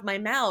came out of my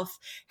mouth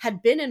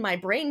had been in my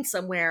brain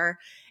somewhere.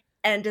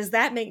 And does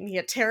that make me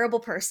a terrible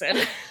person?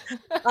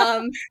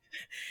 And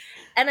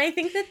I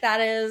think that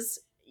that is,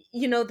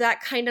 you know,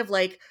 that kind of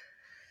like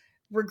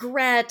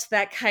regret,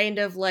 that kind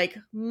of like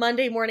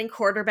Monday morning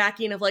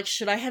quarterbacking of like,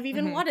 should I have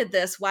even wanted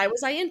this? Why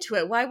was I into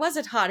it? Why was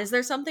it hot? Is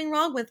there something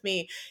wrong with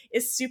me?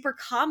 Is super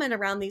common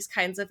around these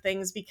kinds of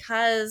things,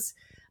 because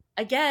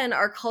again,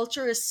 our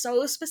culture is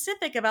so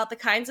specific about the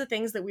kinds of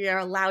things that we are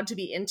allowed to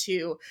be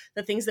into,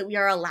 the things that we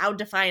are allowed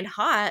to find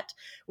hot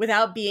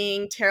without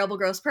being terrible,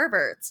 gross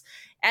perverts.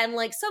 And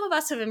like, some of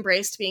us have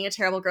embraced being a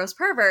terrible, gross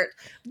pervert,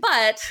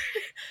 but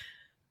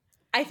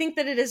I think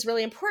that it is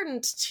really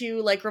important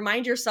to like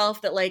remind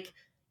yourself that like,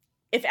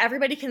 if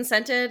everybody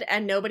consented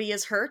and nobody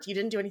is hurt, you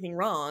didn't do anything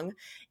wrong.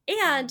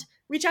 And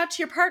reach out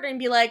to your partner and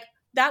be like,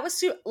 that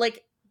was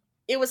like,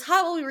 it was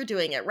hot while we were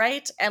doing it,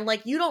 right? And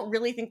like, you don't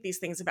really think these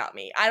things about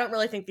me. I don't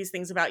really think these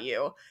things about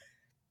you.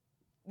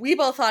 We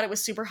both thought it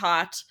was super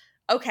hot.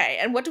 Okay,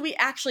 and what do we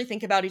actually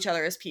think about each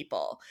other as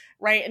people,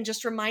 right? And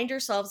just remind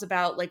yourselves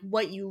about like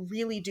what you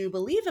really do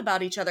believe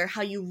about each other,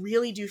 how you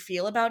really do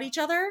feel about each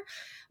other,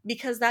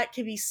 because that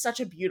can be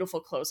such a beautiful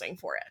closing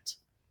for it.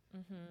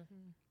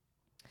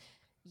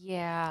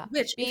 Yeah.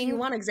 Which, if you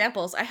want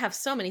examples, I have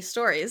so many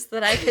stories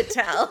that I could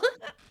tell.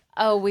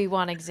 Oh, we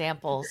want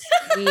examples.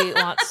 We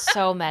want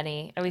so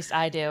many. At least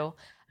I do.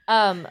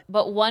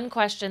 But one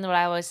question that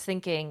I was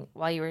thinking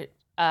while you were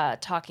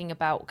talking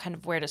about kind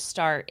of where to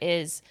start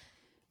is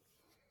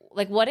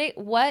like, what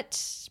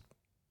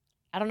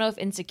I don't know if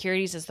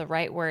insecurities is the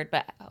right word,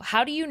 but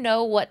how do you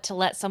know what to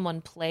let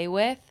someone play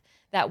with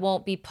that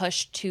won't be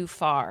pushed too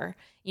far?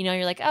 You know,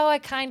 you're like, oh, I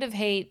kind of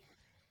hate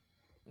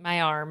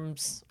my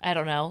arms. I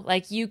don't know.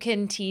 Like, you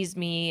can tease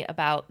me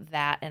about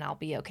that and I'll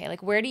be okay.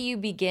 Like, where do you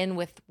begin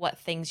with what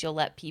things you'll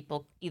let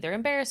people either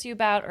embarrass you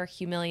about or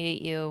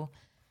humiliate you?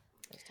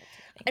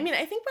 I mean,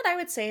 I think what I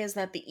would say is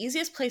that the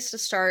easiest place to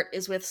start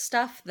is with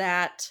stuff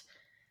that,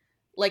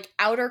 like,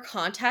 outer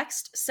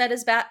context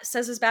says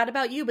is bad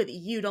about you, but that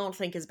you don't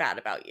think is bad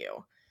about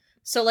you.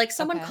 So, like,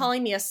 someone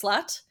calling me a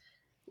slut,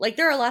 like,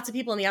 there are lots of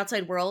people in the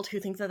outside world who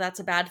think that that's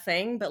a bad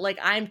thing, but, like,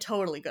 I'm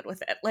totally good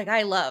with it. Like,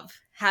 I love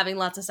having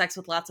lots of sex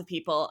with lots of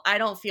people. I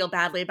don't feel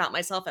badly about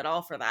myself at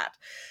all for that.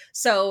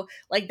 So,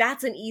 like,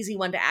 that's an easy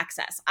one to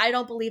access. I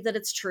don't believe that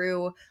it's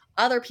true.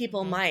 Other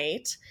people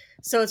might.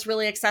 So it's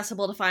really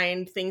accessible to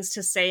find things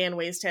to say and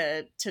ways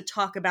to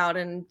talk about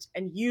and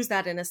use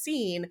that in a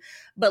scene,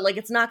 but like,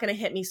 it's not going to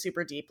hit me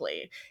super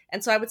deeply.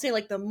 And so I would say,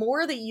 like, the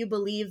more that you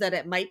believe that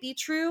it might be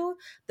true,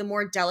 the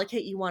more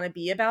delicate you want to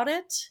be about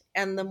it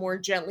and the more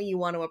gently you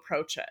want to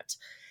approach it.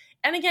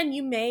 And again,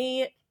 you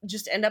may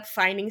just end up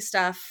finding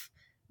stuff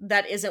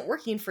that isn't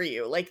working for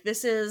you. Like,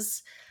 this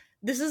is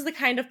this is the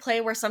kind of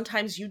play where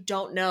sometimes you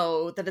don't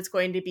know that it's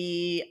going to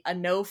be a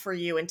no for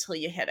you until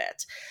you hit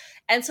it.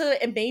 And so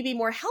it may be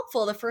more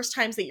helpful the first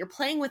times that you're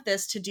playing with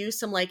this to do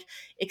some like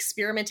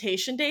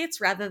experimentation dates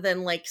rather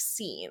than like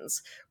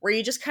scenes where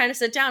you just kind of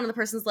sit down and the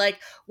person's like,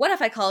 what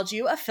if I called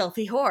you a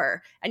filthy whore?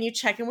 And you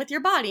check in with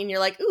your body and you're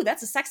like, ooh,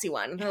 that's a sexy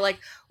one. And they're like,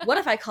 what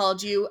if I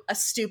called you a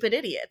stupid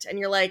idiot? And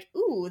you're like,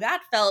 ooh,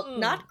 that felt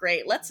not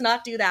great. Let's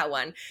not do that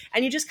one.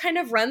 And you just kind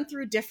of run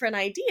through different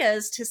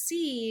ideas to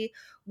see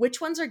which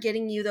ones are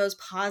getting you those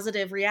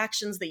positive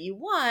reactions that you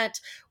want,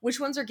 which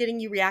ones are getting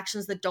you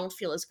reactions that don't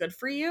feel as good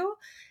for you,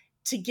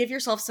 to give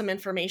yourself some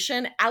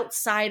information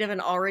outside of an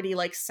already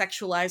like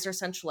sexualized or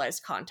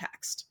sensualized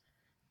context.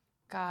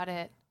 Got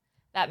it.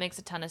 That makes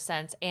a ton of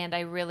sense. And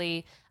I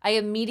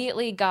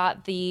immediately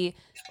got the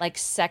like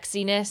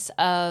sexiness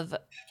of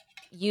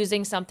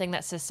using something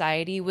that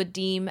society would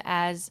deem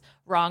as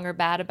wrong or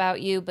bad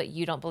about you, but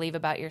you don't believe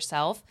about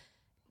yourself.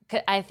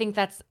 I think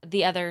that's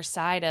the other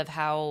side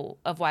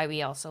of why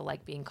we also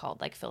like being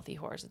called like filthy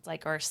whores. It's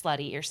like, or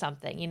slutty or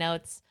something, you know,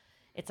 it's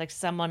like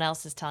someone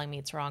else is telling me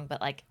it's wrong,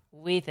 but like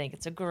we think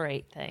it's a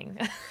great thing.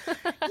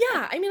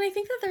 Yeah, I mean, I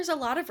think that there's a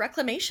lot of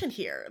reclamation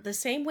here. The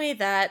same way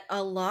that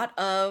a lot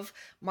of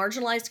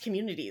marginalized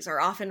communities are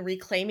often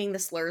reclaiming the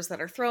slurs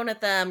that are thrown at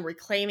them,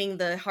 reclaiming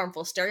the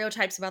harmful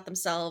stereotypes about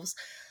themselves.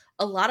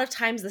 A lot of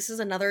times this is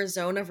another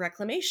zone of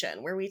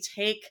reclamation where we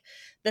take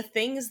the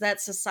things that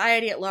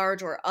society at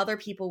large or other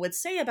people would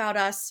say about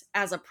us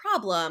as a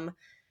problem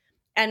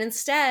and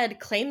instead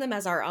claim them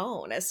as our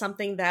own, as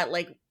something that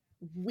like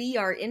we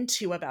are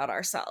into about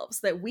ourselves,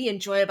 that we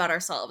enjoy about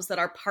ourselves, that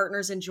our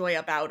partners enjoy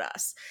about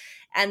us.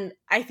 And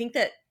I think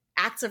that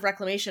acts of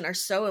reclamation are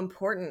so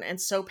important and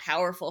so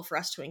powerful for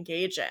us to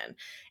engage in.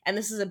 And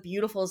this is a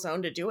beautiful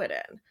zone to do it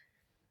in.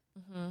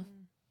 Mm-hmm.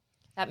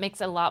 That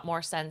makes a lot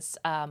more sense.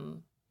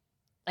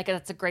 Like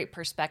that's a great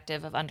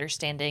perspective of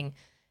understanding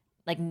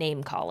like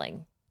name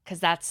calling, because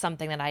that's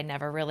something that I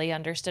never really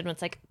understood when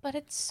it's like, but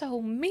it's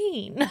so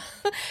mean.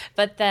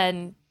 But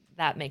then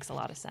that makes a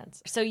lot of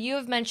sense. So you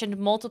have mentioned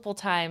multiple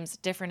times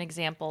different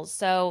examples.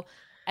 So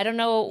I don't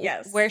know,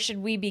 Yes. Where should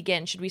we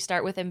begin? Should we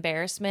start with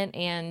embarrassment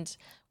and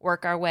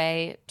work our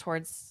way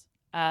towards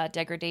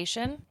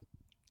degradation?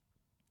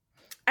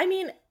 I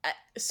mean,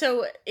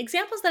 so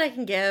examples that I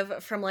can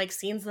give from like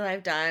scenes that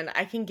I've done,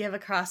 I can give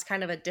across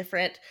kind of a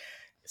different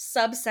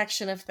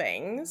subsection of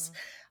things.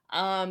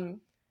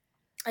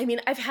 I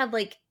mean, I've had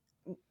like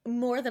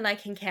more than I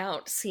can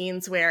count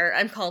scenes where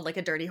I'm called like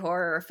a dirty whore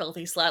or a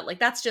filthy slut. Like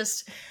that's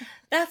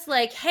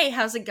like, hey,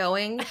 how's it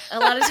going? A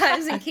lot of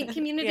times in kink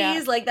communities,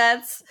 Yeah. like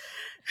that's,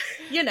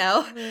 you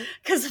know,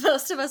 because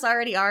most of us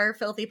already are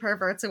filthy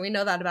perverts and we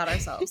know that about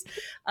ourselves.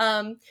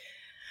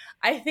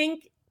 I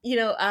think, you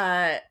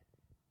know,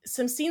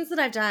 some scenes that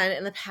I've done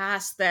in the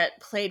past that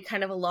played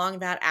kind of along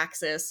that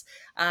axis.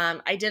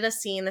 I did a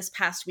scene this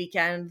past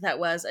weekend that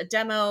was a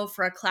demo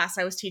for a class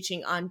I was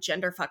teaching on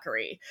gender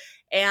fuckery.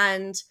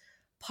 And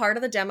part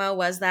of the demo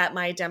was that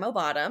my demo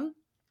bottom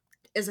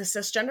is a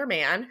cisgender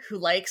man who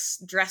likes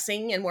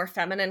dressing in more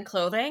feminine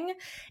clothing,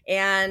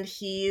 and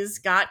he's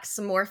got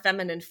some more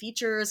feminine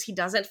features. He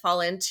doesn't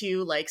fall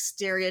into like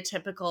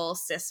stereotypical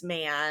cis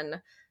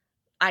man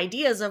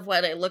ideas of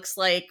what it looks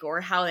like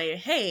or how they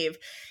behave.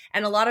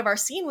 And a lot of our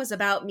scene was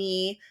about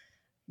me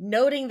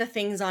noting the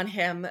things on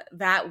him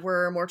that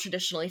were more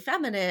traditionally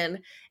feminine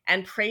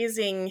and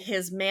praising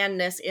his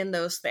manness in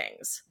those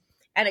things.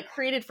 And it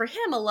created for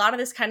him a lot of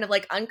this kind of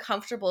like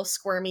uncomfortable,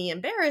 squirmy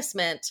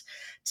embarrassment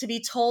to be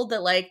told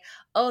that like,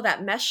 oh,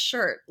 that mesh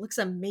shirt looks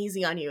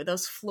amazing on you.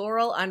 Those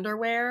floral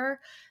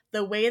underwear,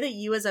 the way that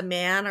you as a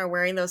man are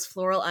wearing those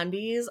floral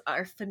undies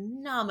are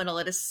phenomenal.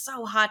 It is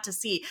so hot to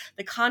see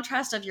the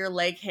contrast of your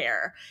leg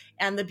hair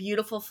and the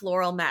beautiful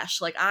floral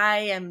mesh. Like I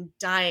am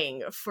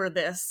dying for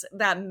this,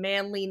 that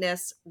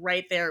manliness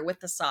right there with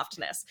the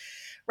softness,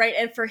 right?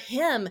 And for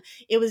him,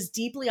 it was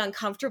deeply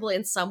uncomfortable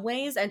in some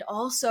ways and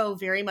also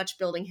very much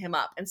building him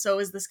up. And so it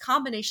was this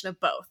combination of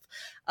both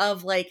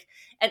of like,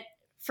 and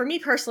for me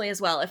personally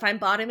as well, if I'm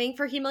bottoming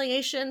for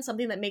humiliation,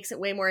 something that makes it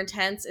way more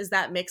intense is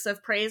that mix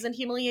of praise and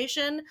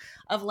humiliation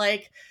of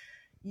like,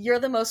 you're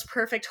the most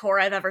perfect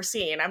whore I've ever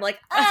seen. I'm like,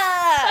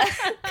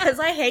 because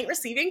I hate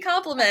receiving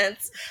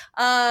compliments,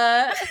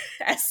 as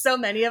so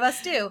many of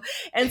us do.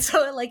 And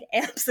so it like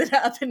amps it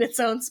up in its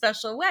own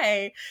special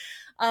way.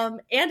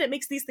 And it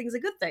makes these things a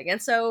good thing.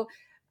 And so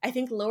I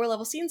think lower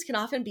level scenes can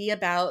often be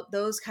about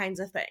those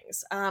kinds of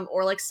things.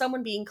 Or like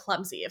someone being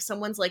clumsy. If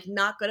someone's like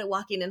not good at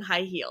walking in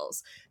high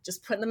heels,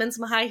 just putting them in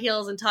some high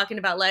heels and talking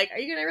about like, are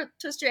you going to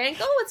twist your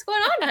ankle? What's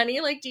going on, honey?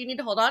 Like, do you need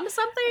to hold on to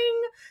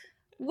something?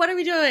 What are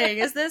we doing?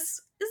 Is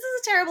this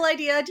a terrible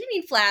idea? Do you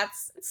need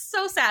flats? It's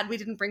so sad we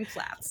didn't bring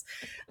flats.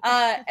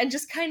 And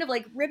just kind of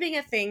like ribbing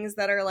at things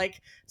that are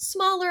like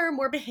smaller,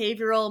 more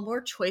behavioral,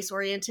 more choice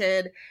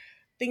oriented,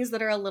 things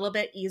that are a little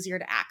bit easier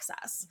to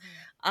access.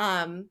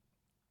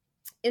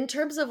 In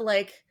terms of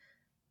like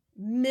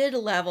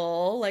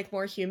mid-level, like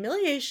more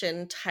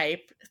humiliation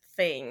type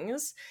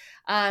things,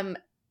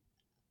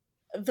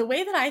 the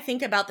way that I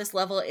think about this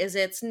level is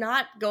it's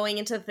not going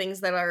into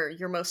things that are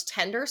your most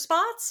tender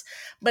spots,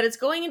 but it's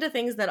going into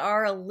things that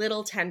are a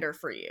little tender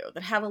for you,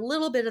 that have a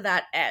little bit of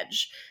that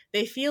edge.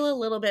 They feel a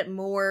little bit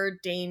more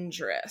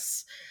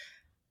dangerous.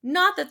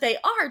 Not that they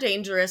are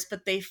dangerous,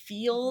 but they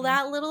feel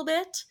that little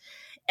bit.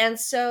 And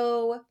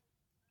so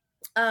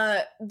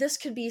this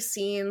could be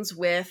scenes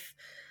with,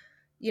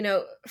 you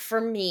know, for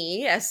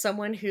me as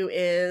someone who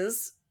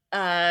is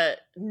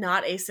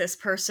not a cis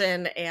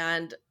person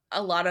and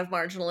a lot of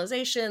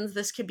marginalizations,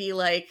 this could be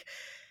like,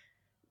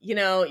 you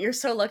know, you're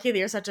so lucky that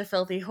you're such a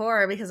filthy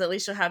whore because at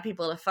least you'll have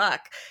people to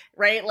fuck,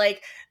 right?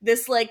 Like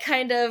this, like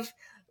kind of,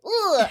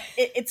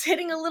 it's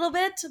hitting a little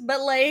bit, but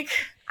like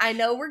I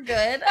know we're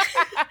good,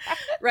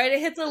 right?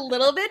 It hits a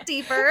little bit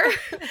deeper,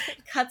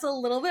 cuts a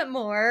little bit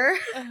more,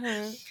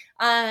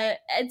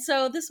 and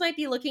so this might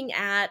be looking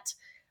at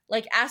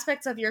like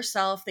aspects of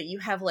yourself that you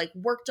have like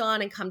worked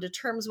on and come to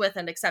terms with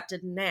and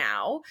accepted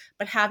now,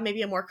 but have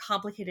maybe a more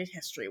complicated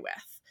history with.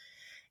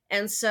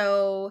 And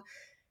so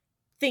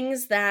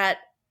things that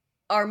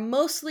are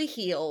mostly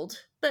healed,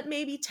 but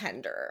maybe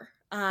tender.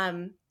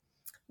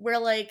 Where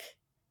like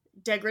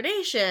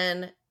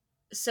degradation.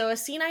 So a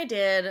scene I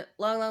did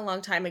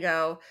long time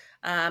ago.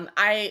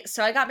 I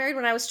got married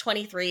when I was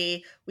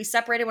 23. We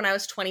separated when I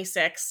was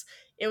 26.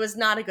 It was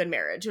not a good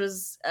marriage. It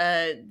was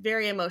a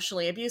very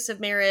emotionally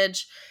abusive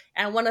marriage.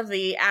 And one of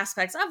the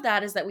aspects of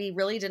that is that we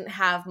really didn't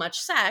have much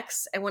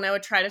sex. And when I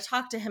would try to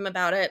talk to him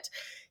about it,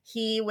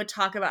 he would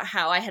talk about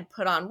how I had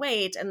put on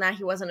weight and that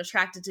he wasn't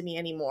attracted to me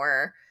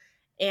anymore,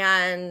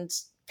 and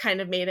kind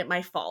of made it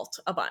my fault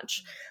a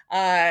bunch.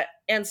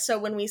 And so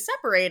when we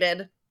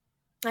separated,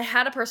 I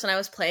had a person I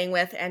was playing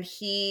with, and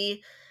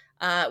we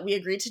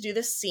agreed to do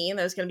this scene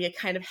that was going to be a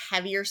kind of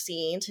heavier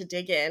scene to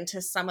dig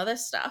into some of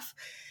this stuff.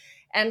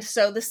 And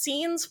so the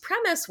scene's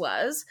premise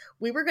was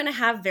we were going to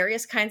have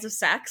various kinds of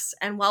sex.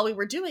 And while we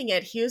were doing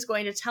it, he was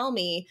going to tell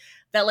me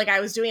that like I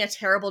was doing a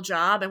terrible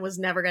job and was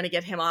never going to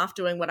get him off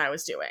doing what I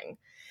was doing.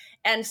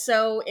 And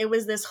so it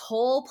was this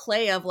whole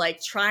play of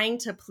like trying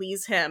to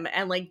please him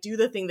and like do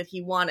the thing that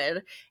he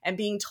wanted and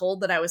being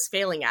told that I was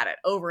failing at it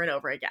over and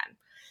over again.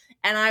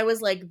 And I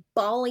was like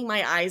bawling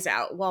my eyes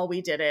out while we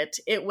did it.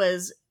 It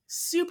was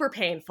super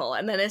painful.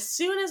 And then as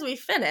soon as we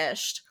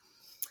finished,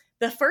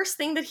 the first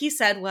thing that he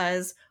said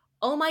was,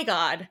 "Oh my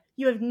God,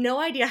 you have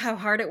no idea how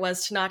hard it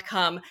was to not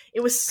come.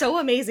 It was so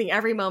amazing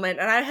every moment.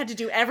 And I had to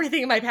do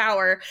everything in my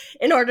power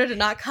in order to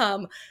not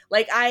come.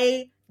 Like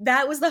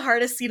that was the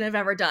hardest scene I've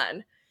ever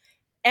done."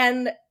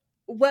 And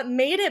what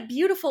made it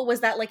beautiful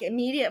was that like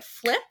immediate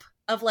flip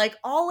of like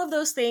all of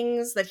those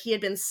things that he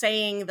had been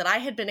saying that I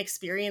had been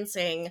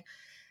experiencing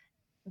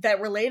that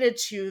related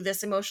to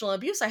this emotional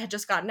abuse I had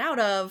just gotten out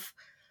of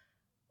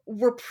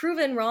were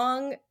proven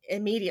wrong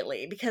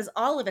immediately because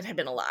all of it had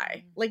been a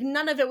lie. Like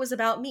none of it was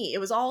about me. It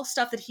was all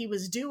stuff that he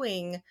was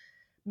doing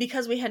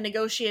because we had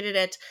negotiated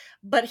it,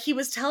 but he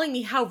was telling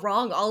me how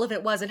wrong all of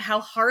it was and how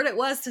hard it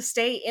was to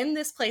stay in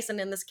this place and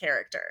in this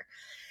character.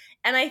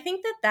 And I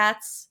think that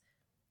that's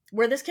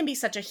where this can be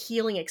such a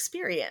healing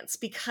experience,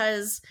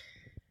 because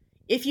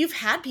if you've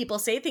had people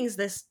say things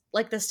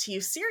like this to you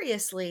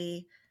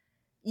seriously,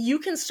 you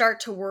can start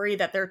to worry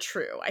that they're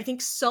true. I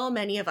think so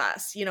many of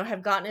us, you know,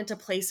 have gotten into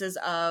places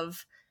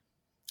of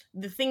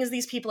the things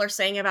these people are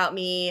saying about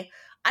me,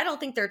 I don't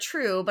think they're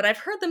true, but I've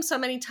heard them so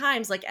many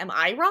times. Like, am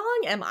I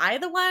wrong? Am I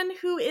the one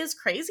who is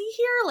crazy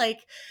here? Like,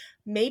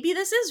 maybe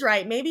this is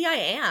right. Maybe I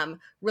am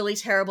really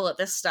terrible at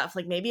this stuff.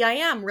 Like, maybe I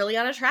am really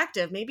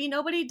unattractive. Maybe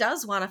nobody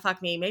does want to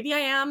fuck me. Maybe I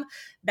am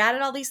bad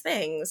at all these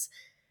things.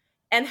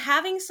 And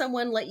having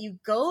someone let you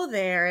go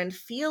there and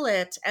feel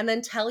it and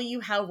then tell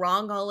you how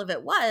wrong all of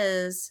it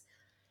was,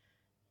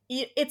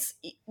 it's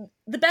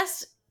the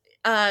best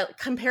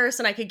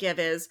comparison I could give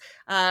is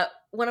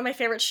one of my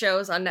favorite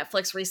shows on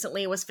Netflix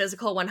recently was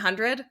Physical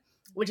 100,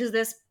 which is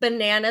this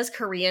bananas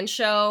Korean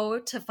show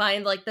to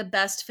find like the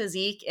best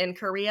physique in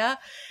Korea.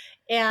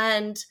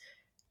 And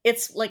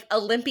it's like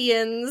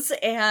Olympians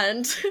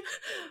and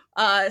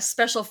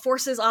special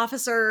forces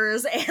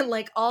officers and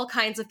like all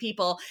kinds of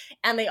people.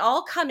 And they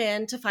all come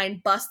in to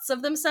find busts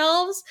of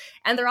themselves.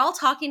 And they're all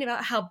talking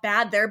about how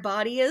bad their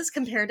body is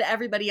compared to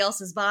everybody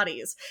else's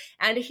bodies.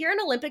 And to hear an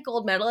Olympic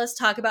gold medalist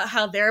talk about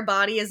how their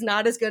body is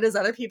not as good as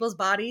other people's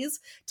bodies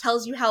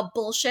tells you how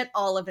bullshit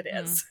all of it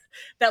is.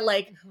 That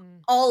like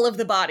all of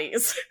the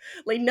bodies,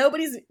 like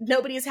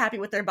nobody's happy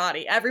with their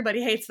body.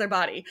 Everybody hates their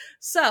body.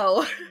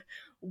 So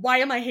why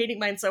am I hating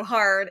mine so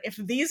hard if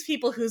these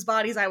people whose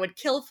bodies I would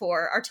kill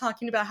for are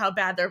talking about how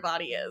bad their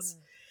body is?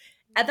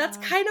 And that's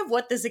kind of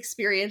what this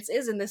experience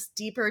is in this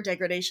deeper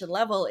degradation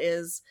level,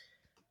 is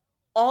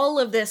all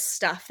of this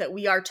stuff that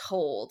we are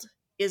told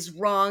is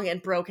wrong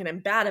and broken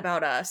and bad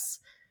about us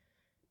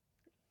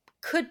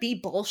could be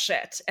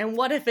bullshit. And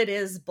what if it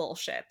is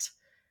bullshit?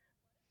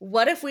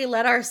 What if we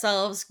let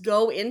ourselves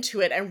go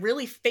into it and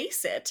really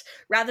face it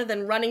rather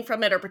than running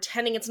from it or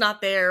pretending it's not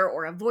there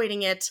or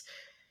avoiding it?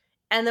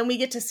 And then we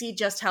get to see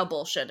just how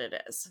bullshit it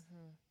is.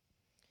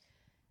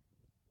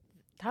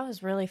 That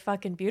was really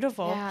fucking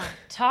beautiful.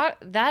 Yeah.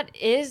 That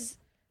is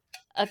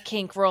a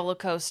kink roller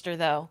coaster,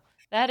 though.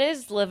 That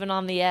is living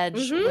on the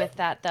edge with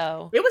that,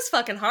 though. It was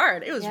fucking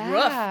hard. It was Yeah.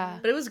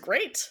 rough, but it was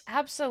great.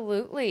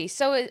 Absolutely.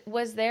 So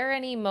was there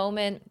any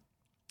moment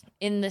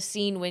in the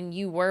scene when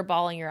you were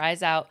bawling your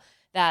eyes out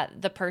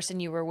that the person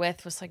you were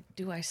with was like,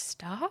 do I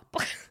stop?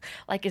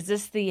 Like, is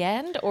this the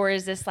end? Or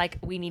is this like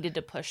we needed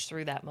to push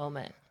through that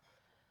moment?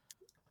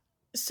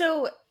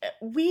 So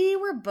we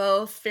were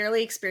both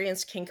fairly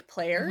experienced kink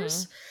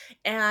players.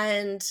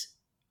 And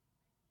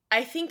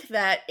I think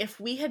that if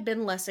we had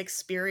been less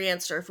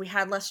experienced or if we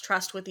had less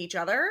trust with each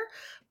other,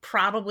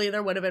 probably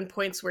there would have been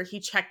points where he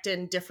checked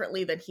in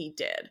differently than he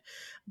did.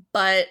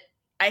 But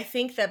I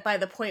think that by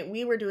the point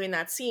we were doing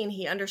that scene,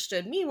 he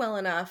understood me well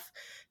enough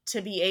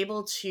to be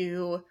able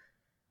to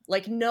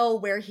like know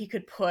where he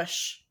could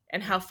push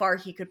and how far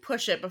he could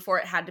push it before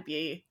it had to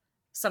be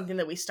something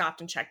that we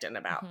stopped and checked in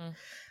about.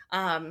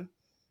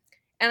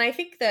 And I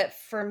think that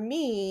for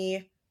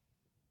me,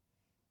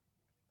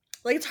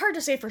 like, it's hard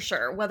to say for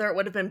sure whether it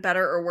would have been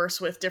better or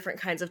worse with different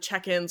kinds of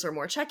check-ins or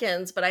more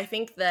check-ins, but I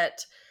think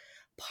that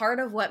part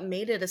of what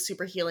made it a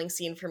super healing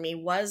scene for me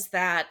was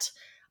that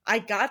I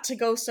got to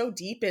go so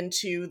deep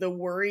into the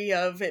worry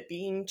of it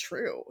being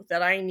true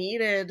that I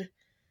needed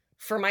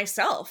for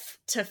myself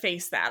to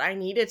face that. I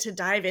needed to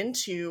dive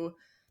into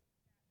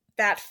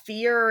that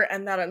fear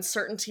and that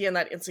uncertainty and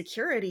that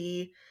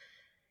insecurity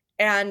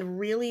and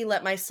really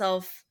let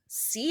myself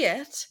see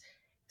it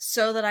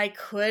so that I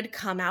could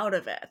come out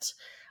of it.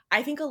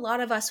 I think a lot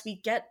of us, we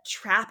get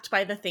trapped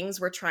by the things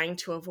we're trying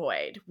to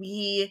avoid.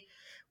 We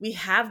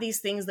have these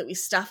things that we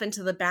stuff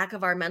into the back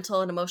of our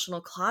mental and emotional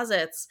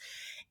closets,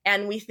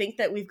 and we think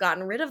that we've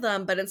gotten rid of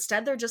them, but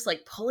instead they're just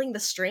like pulling the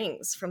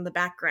strings from the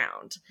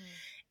background.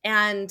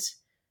 And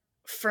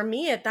for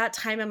me at that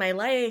time in my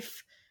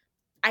life,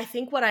 I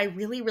think what I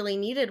really, really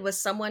needed was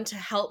someone to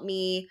help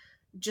me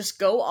just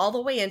go all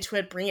the way into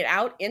it, bring it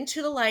out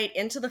into the light,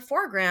 into the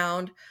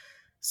foreground,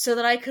 so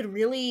that I could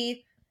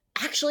really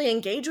actually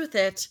engage with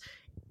it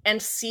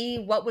and see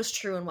what was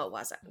true and what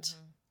wasn't.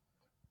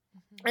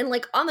 And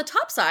like on the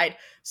top side,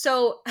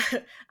 so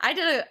I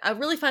did a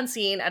really fun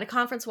scene at a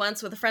conference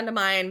once with a friend of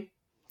mine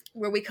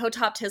where we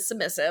co-topped his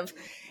submissive.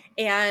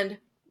 And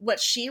what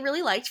she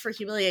really liked for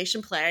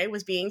humiliation play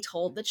was being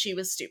told that she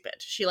was stupid.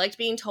 She liked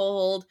being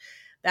told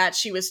that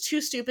she was too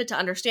stupid to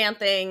understand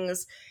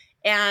things.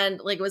 And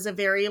like it was a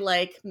very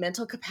like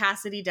mental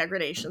capacity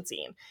degradation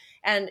scene.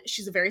 And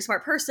she's a very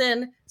smart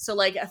person. So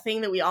like a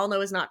thing that we all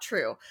know is not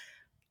true.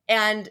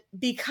 And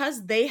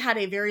because they had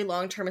a very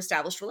long-term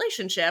established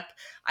relationship,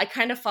 I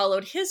kind of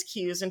followed his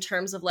cues in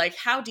terms of like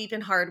how deep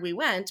and hard we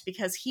went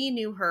because he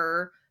knew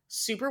her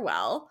super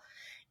well.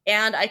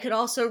 And I could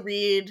also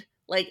read,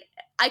 like,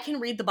 I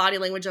can read the body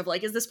language of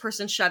like, is this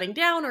person shutting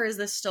down or is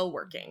this still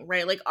working,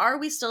 right? Like, are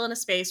we still in a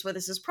space where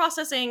this is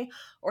processing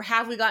or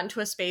have we gotten to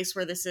a space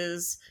where this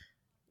is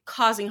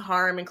causing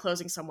harm and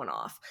closing someone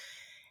off?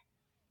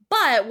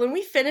 But when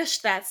we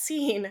finished that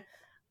scene,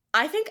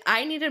 I think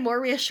I needed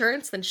more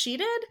reassurance than she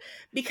did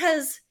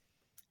because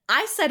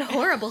I said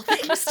horrible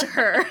things to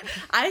her.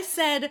 I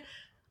said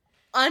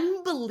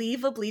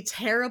unbelievably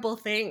terrible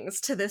things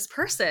to this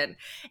person.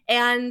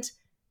 And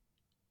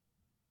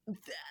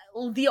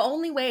the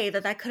only way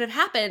that that could have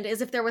happened is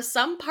if there was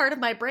some part of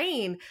my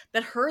brain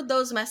that heard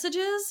those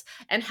messages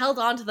and held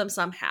on to them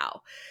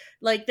somehow.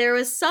 Like there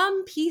was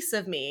some piece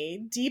of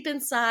me deep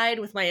inside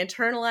with my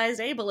internalized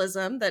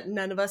ableism that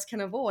none of us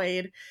can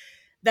avoid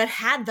that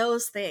had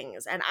those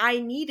things. And I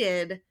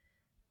needed,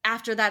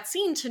 after that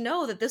scene, to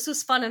know that this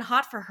was fun and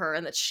hot for her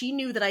and that she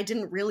knew that I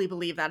didn't really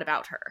believe that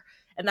about her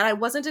and that I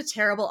wasn't a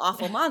terrible,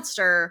 awful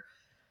monster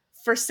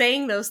for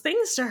saying those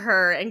things to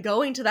her and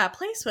going to that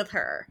place with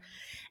her.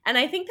 And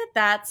I think that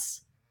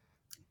that's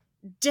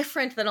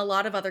different than a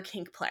lot of other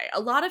kink play. A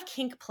lot of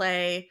kink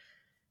play,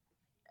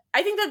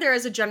 I think that there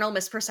is a general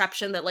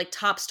misperception that like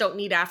tops don't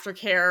need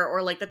aftercare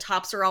or like the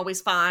tops are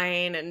always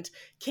fine and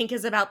kink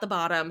is about the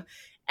bottom.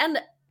 And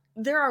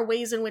there are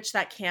ways in which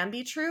that can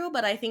be true,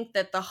 but I think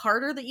that the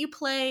harder that you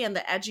play and the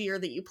edgier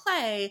that you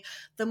play,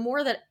 the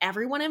more that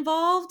everyone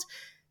involved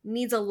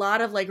needs a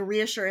lot of like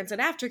reassurance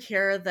and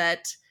aftercare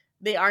that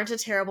they aren't a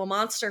terrible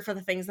monster for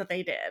the things that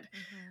they did.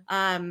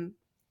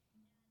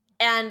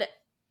 And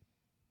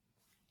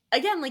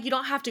again, like you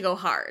don't have to go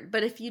hard,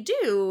 but if you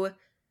do,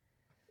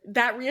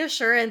 that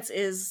reassurance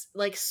is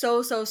like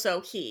so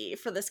key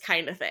for this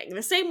kind of thing.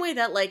 The same way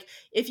that like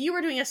if you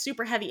were doing a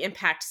super heavy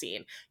impact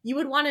scene, you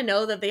would want to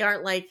know that they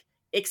aren't like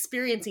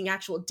experiencing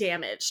actual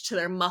damage to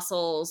their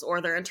muscles or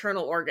their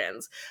internal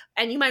organs.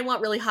 And you might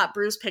want really hot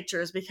bruise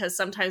pictures because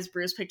sometimes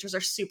bruise pictures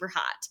are super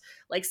hot.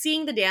 Like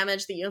seeing the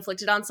damage that you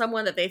inflicted on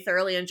someone that they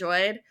thoroughly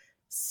enjoyed,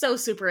 so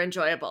super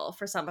enjoyable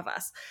for some of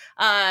us.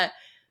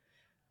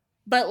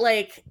 But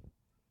like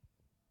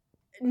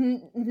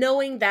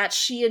knowing that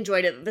she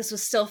enjoyed it, this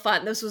was still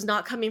fun. This was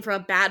not coming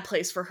from a bad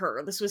place for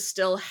her. This was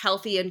still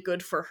healthy and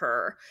good for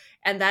her.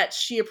 And that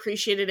she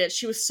appreciated it.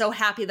 She was so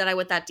happy that I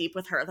went that deep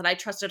with her, that I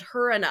trusted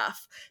her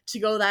enough to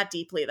go that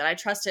deeply, that I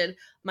trusted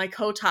my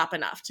co-top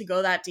enough to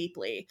go that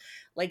deeply.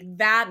 Like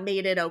that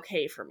made it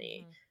okay for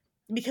me.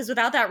 because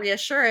without that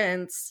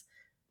reassurance,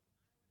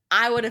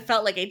 I would have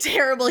felt like a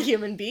terrible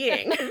human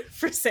being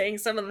for saying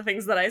some of the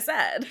things that I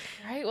said.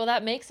 Right. Well,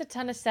 that makes a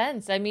ton of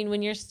sense. I mean,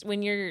 when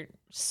you're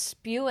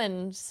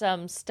spewing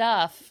some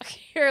stuff,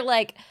 you're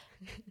like,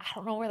 I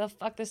don't know where the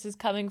fuck this is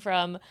coming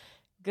from.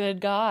 Good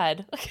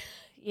God,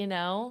 you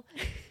know?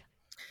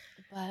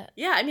 But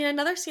yeah, I mean,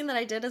 another scene that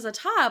I did as a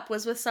top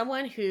was with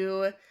someone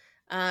who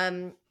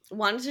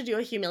wanted to do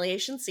a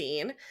humiliation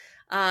scene.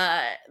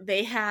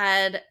 They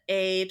had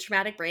a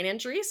traumatic brain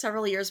injury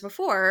several years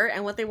before,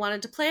 and what they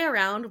wanted to play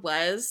around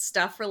was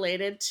stuff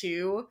related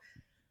to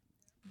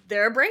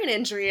their brain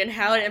injury and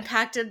how it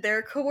impacted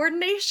their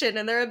coordination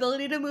and their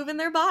ability to move in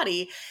their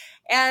body.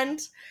 And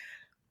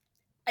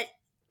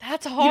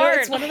that's hard.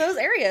 It's one of those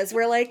areas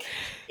where, like,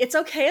 it's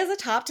okay as a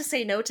top to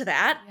say no to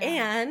that.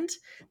 Yeah. And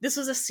this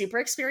was a super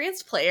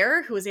experienced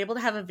player who was able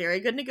to have a very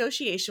good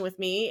negotiation with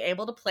me,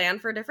 able to plan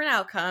for different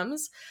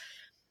outcomes.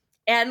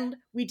 And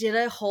we did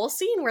a whole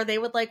scene where they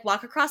would, like,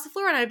 walk across the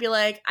floor and I'd be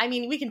like, I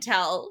mean, we can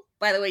tell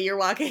by the way you're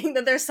walking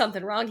that there's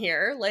something wrong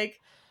here. Like,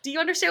 do you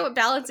understand what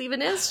balance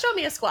even is? Show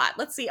me a squat.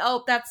 Let's see.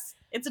 Oh,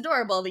 it's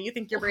adorable that you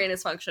think your brain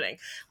is functioning.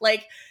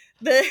 Like,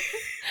 the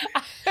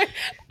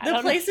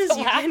places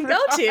you can go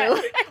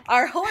to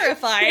are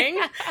horrifying.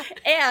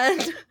 And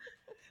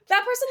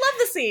that person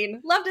loved the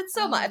scene. Loved it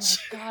so much.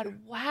 Oh my God,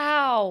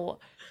 wow.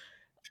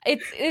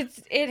 It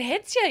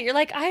hits you. You're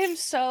like, I am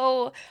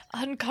so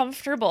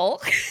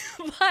uncomfortable.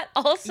 But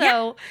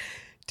also,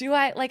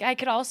 I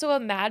could also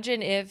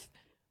imagine if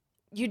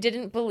you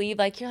didn't believe,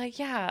 like, you're like,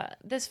 yeah,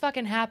 this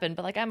fucking happened,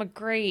 but like,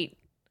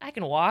 I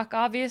can walk,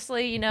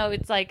 obviously, you know,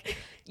 it's like,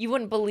 you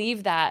wouldn't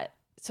believe that.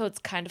 So it's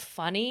kind of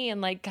funny and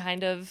like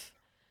kind of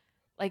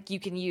like you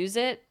can use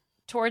it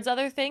towards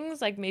other things,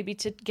 like maybe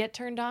to get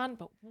turned on.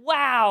 But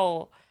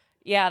wow.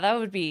 Yeah, that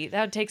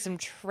would take some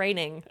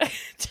training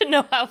to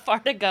know how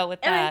far to go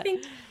with that.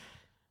 And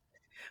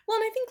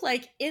I think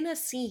like in a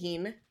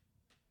scene,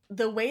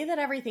 the way that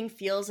everything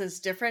feels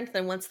is different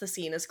than once the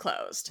scene is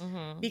closed.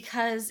 Mm-hmm.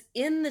 Because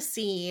in the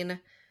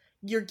scene,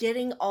 you're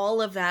getting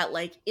all of that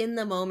like in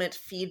the moment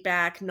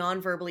feedback,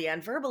 non-verbally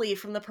and verbally,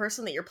 from the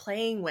person that you're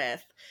playing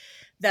with,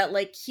 that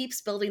like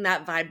keeps building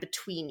that vibe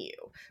between you,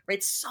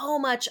 right? So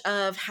much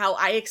of how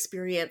I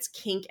experience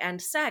kink and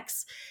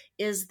sex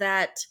is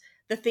that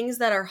the things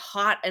that are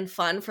hot and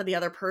fun for the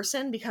other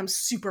person become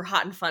super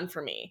hot and fun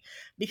for me,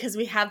 because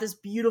we have this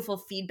beautiful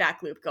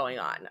feedback loop going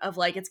on of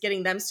like, it's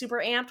getting them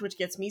super amped, which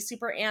gets me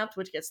super amped,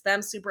 which gets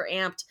them super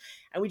amped.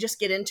 And we just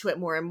get into it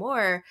more and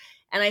more.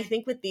 And I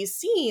think with these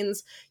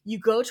scenes, you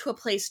go to a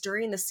place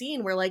during the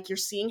scene where like, you're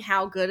seeing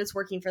how good it's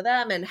working for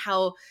them and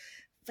how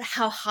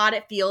hot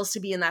it feels to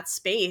be in that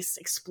space,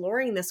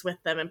 exploring this with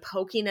them and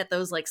poking at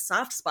those like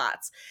soft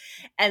spots.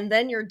 And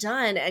then you're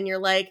done and you're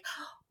like,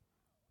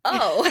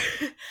 oh,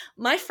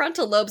 my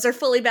frontal lobes are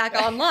fully back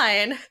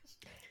online.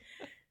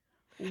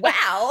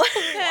 Wow.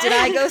 Did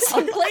I go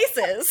some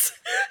places?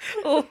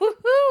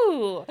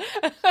 Ooh.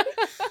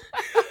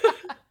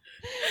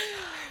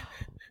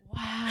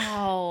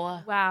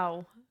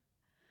 Wow.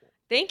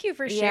 Thank you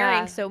for sharing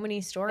Yeah. so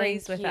many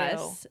stories Thank with you.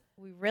 us.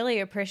 We really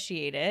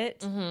appreciate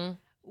it. Mm-hmm.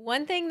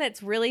 One thing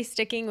that's really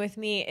sticking with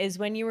me is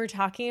when you were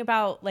talking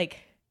about like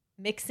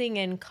mixing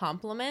in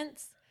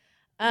compliments,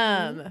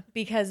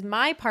 because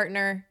my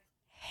partner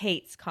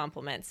hates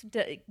compliments,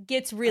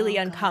 gets really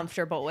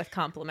uncomfortable with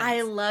compliments.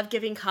 I love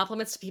giving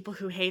compliments to people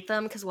who hate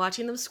them, because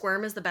watching them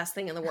squirm is the best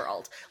thing in the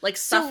world. Like,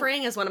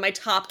 suffering is one of my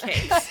top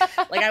kinks.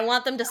 Like, I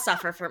want them to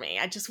suffer for me.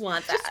 I just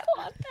want that.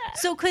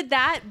 So could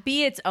that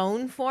be its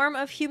own form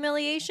of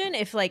humiliation?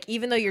 If like,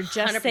 even though you're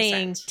just 100%.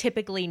 saying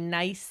typically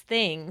nice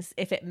things,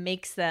 if it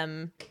makes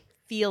them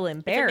feel If it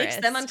embarrassed, makes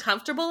them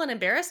uncomfortable and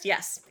embarrassed,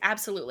 yes,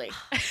 absolutely.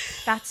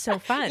 that's so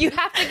fun. You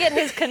have to get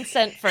his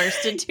consent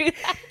first to do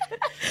that.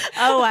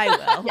 Oh, I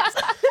will.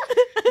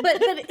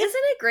 But isn't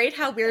it great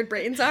how weird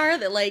brains are,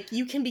 that like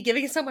you can be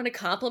giving someone a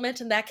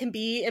compliment and that can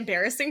be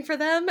embarrassing for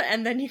them,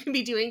 and then you can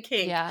be doing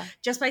kink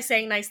just by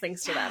saying nice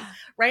things to them,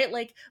 right?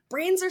 Like,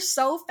 brains are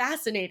so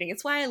fascinating.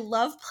 It's why I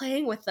love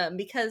playing with them,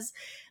 because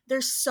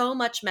there's so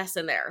much mess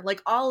in there.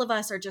 Like, all of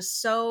us are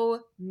just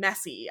so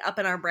messy up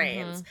in our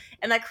brains,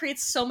 and that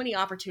creates so many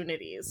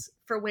opportunities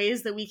for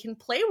ways that we can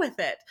play with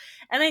it.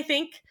 And I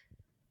think,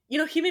 you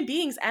know, human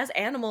beings as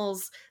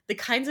animals, the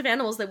kinds of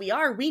animals that we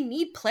are, we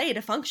need play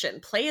to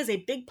function. Play is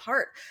a big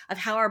part of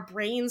how our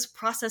brains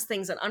process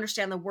things and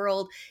understand the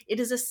world. It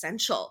is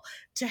essential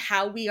to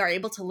how we are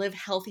able to live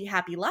healthy,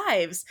 happy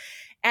lives.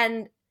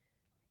 And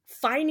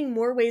finding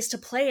more ways to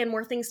play and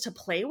more things to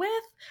play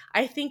with,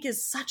 I think,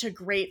 is such a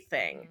great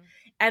thing.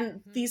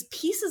 And these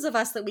pieces of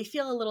us that we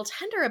feel a little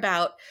tender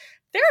about,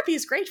 therapy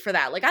is great for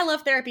that. Like, I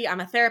love therapy. I'm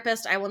a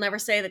therapist. I will never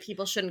say that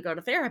people shouldn't go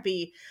to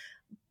therapy.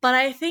 But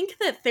I think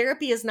that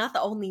therapy is not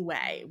the only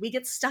way. We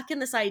get stuck in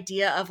this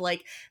idea of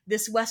like,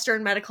 this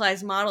Western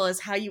medicalized model is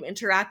how you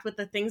interact with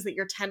the things that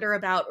you're tender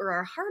about or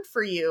are hard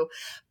for you.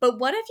 But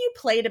what if you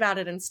played about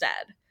it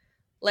instead?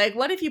 Like,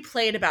 what if you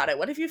played about it?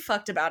 What if you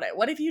fucked about it?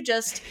 What if you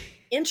just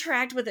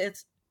interact with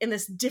it in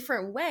this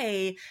different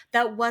way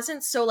that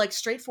wasn't so like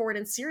straightforward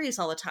and serious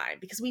all the time,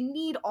 because we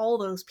need all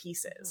those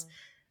pieces.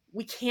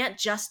 We can't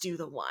just do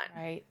the one.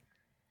 Right.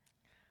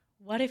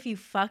 What if you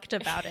fucked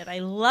about it? I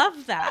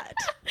love that.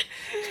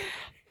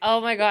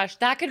 Oh my gosh,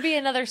 that could be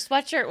another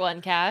sweatshirt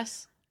one,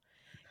 Cass.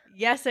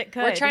 Yes, it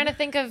could. We're trying to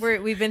think of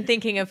We've been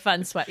thinking of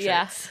fun sweatshirts.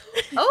 Yeah.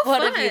 Oh,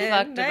 What fun. if you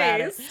fucked about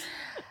it?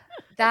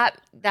 Nice.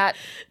 That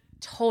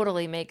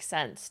totally makes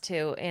sense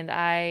too. And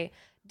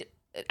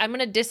I'm going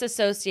to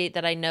disassociate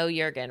that I know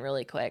Jurgen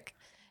really quick.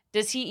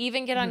 Does he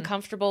even get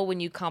uncomfortable when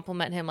you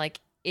compliment him like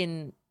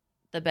in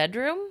the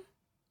bedroom?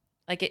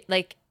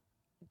 Like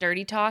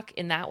dirty talk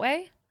in that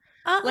way?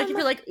 Like if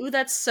you're like, ooh,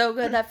 that's so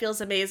good, that feels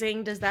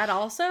amazing. Does that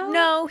also?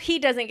 No, he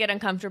doesn't get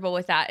uncomfortable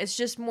with that. It's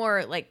just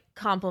more like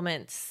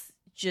compliments,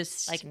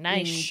 just Like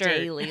nice in shirt.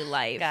 daily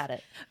life. Got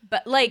it.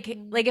 But like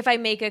if I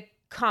make a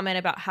comment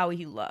about how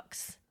he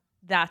looks,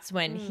 that's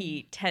when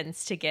he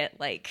tends to get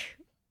like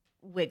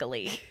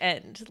wiggly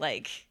and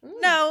like,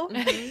 no,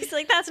 he's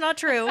like, that's not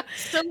true.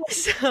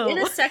 So In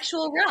a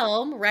sexual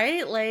realm,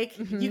 right? Like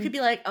you could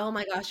be like, oh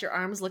my gosh, your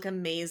arms look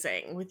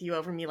amazing with you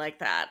over me like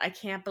that. I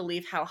can't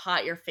believe how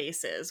hot your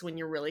face is when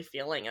you're really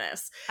feeling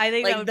this. I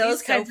think that Like would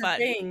those be so kinds fun. of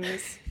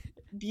things,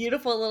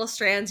 beautiful little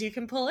strands you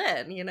can pull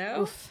in, you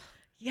know?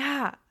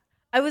 Yeah.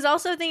 I was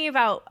also thinking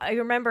about, I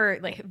remember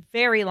like a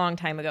very long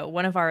time ago,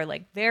 one of our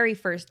like very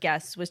first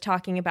guests was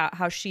talking about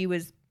how she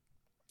was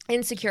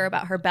insecure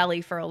about her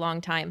belly for a long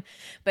time,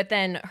 but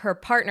then her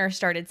partner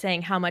started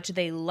saying how much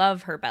they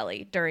love her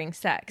belly during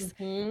sex.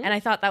 And I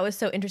thought that was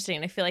so interesting.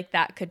 And I feel like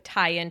that could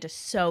tie into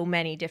so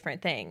many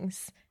different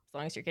things as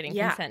long as you're getting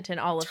consent and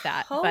all of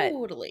that.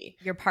 Totally.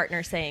 But your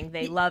partner saying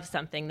they love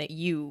something that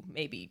you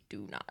maybe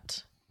do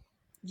not.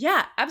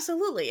 Yeah,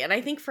 absolutely. And I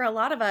think for a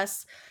lot of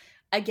us,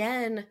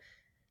 again,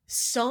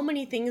 so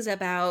many things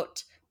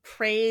about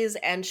praise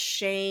and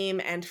shame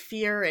and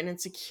fear and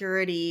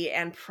insecurity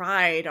and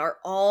pride are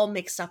all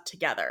mixed up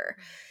together.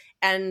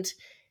 And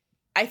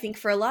I think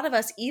for a lot of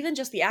us, even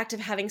just the act of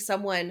having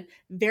someone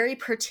very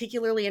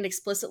particularly and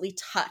explicitly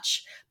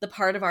touch the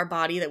part of our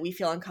body that we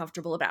feel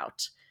uncomfortable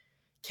about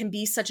can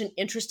be such an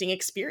interesting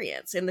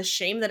experience, in the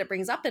shame that it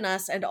brings up in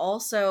us and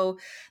also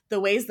the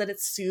ways that it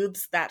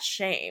soothes that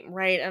shame,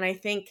 right? And I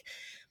think,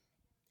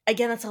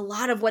 again, that's a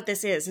lot of what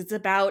this is. It's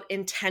about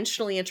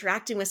intentionally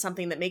interacting with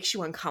something that makes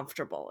you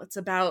uncomfortable. It's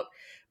about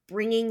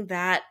bringing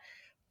that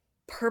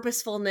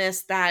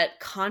purposefulness, that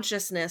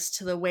consciousness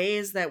to the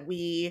ways that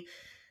we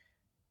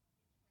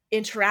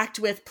interact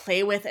with,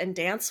 play with, and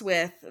dance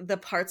with the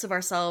parts of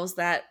ourselves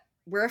that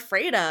we're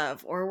afraid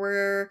of, or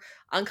we're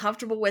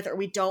uncomfortable with, or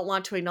we don't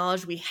want to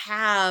acknowledge we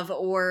have,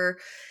 or,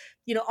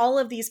 you know, all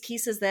of these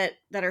pieces that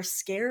are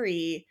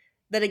scary,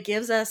 that it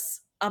gives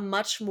us a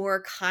much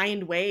more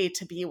kind way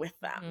to be with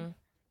them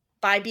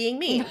by being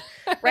mean,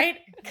 right?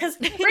 Because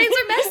brains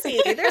are messy.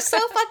 They're so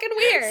fucking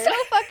weird. So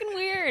fucking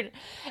weird.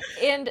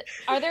 And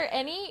are there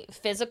any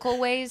physical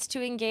ways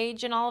to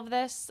engage in all of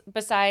this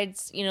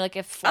besides, you know, like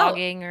if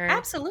flogging or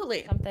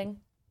absolutely something?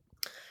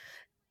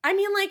 I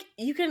mean, like,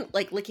 you can,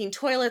 like, licking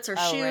toilets or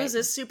shoes right.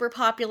 is super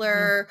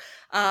popular.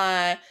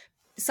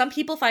 Some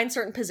people find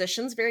certain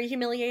positions very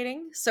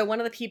humiliating. So one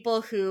of the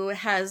people who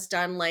has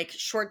done like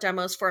short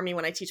demos for me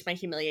when I teach my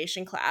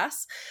humiliation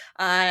class,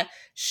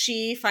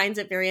 she finds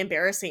it very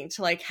embarrassing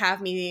to like have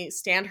me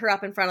stand her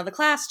up in front of the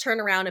class, turn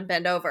around and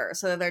bend over.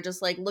 So that they're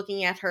just like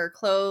looking at her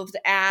clothed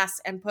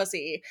ass and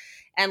pussy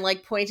and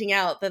like pointing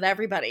out that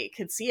everybody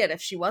could see it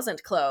if she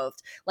wasn't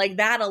clothed. Like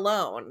that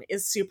alone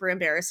is super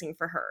embarrassing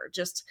for her.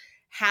 Just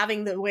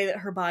having the way that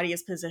her body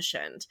is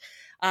positioned.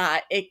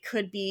 It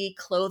could be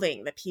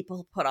clothing that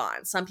people put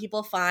on. Some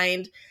people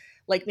find,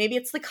 like, maybe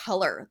it's the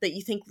color that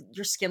you think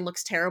your skin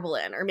looks terrible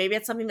in, or maybe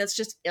it's something that's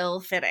just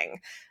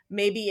ill-fitting.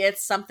 Maybe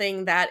it's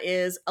something that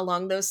is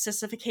along those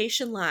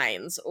sissification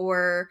lines,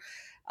 or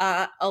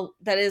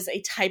that is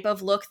a type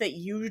of look that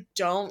you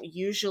don't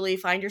usually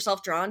find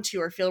yourself drawn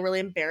to or feel really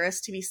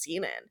embarrassed to be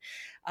seen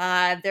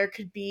in. There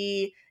could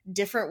be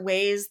different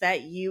ways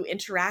that you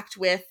interact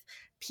with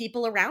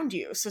people around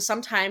you. So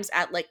sometimes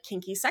at like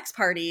kinky sex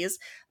parties,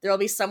 there'll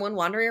be someone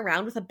wandering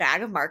around with a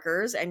bag of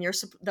markers, and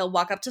they'll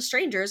walk up to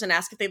strangers and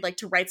ask if they'd like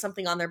to write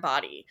something on their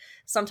body.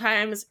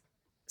 Sometimes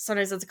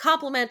it's a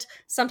compliment,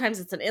 sometimes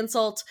it's an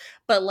insult,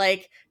 but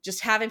like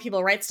just having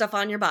people write stuff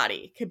on your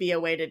body could be a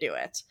way to do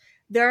it.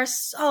 There are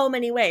so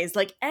many ways.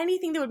 Like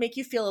anything that would make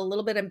you feel a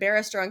little bit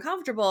embarrassed or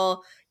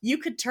uncomfortable, you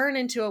could turn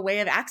into a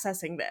way of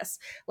accessing this.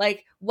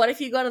 Like, what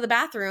if you go to the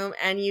bathroom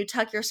and you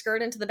tuck your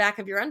skirt into the back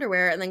of your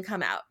underwear and then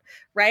come out,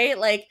 right?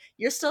 Like,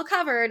 you're still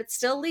covered, it's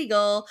still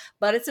legal,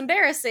 but it's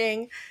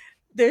embarrassing.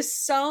 There's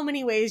so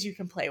many ways you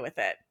can play with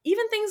it.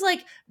 Even things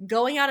like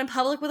going out in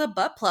public with a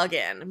butt plug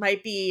in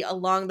might be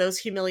along those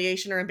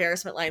humiliation or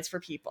embarrassment lines for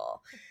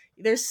people.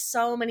 There's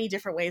so many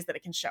different ways that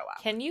it can show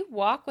up. Can you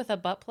walk with a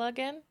butt plug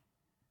in?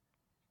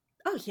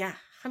 Oh, yeah,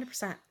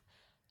 100%.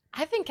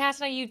 I think Cass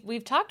and I,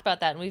 we've talked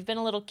about that, and we've been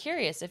a little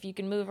curious if you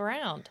can move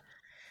around.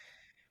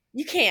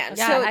 You can.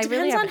 Yeah, So I it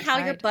really depends on haven't how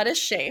your tried. butt is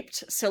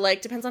shaped. So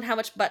like depends on how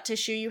much butt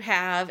tissue you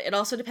have. It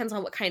also depends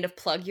on what kind of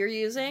plug you're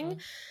using.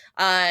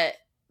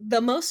 The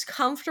most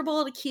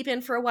comfortable to keep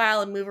in for a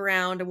while and move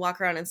around and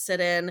walk around and sit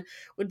in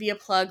would be a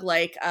plug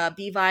like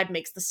B-Vibe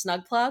makes the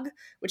Snug plug,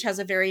 which has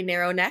a very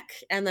narrow neck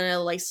and then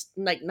a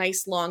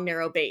nice long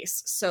narrow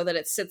base so that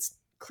it sits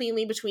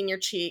cleanly between your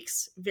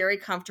cheeks, very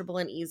comfortable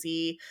and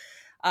easy.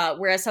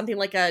 Whereas something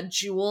like a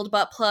jeweled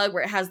butt plug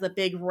where it has the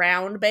big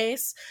round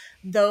base,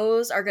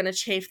 those are going to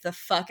chafe the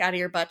fuck out of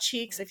your butt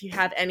cheeks if you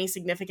have any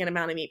significant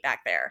amount of meat back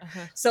there.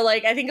 So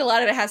like I think a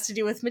lot of it has to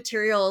do with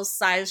materials,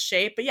 size,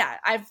 shape. But yeah,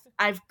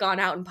 I've gone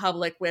out in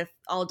public with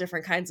all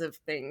different kinds of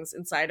things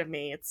inside of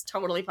me. It's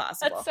totally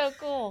possible. That's so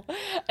cool.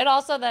 And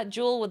also that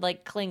jewel would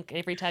like clink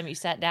every time you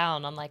sat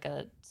down on like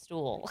a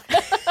stool.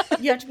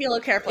 You have to be a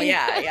little careful.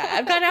 Yeah.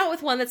 I've gone out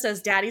with one that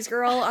says Daddy's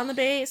Girl on the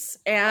base,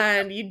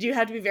 and you do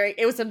have to be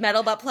it was a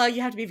metal butt plug.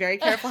 You have to be very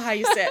careful how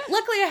you sit.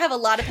 Luckily, I have a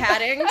lot of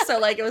padding, so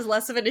like it was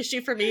less of an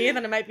issue for me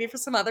than it might be for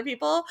some other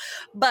people.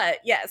 But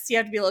yes, you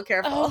have to be a little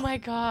careful. Oh my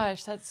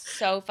gosh, that's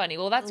so funny.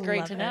 Well, that's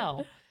great to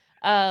know.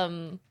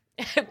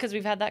 Because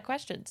we've had that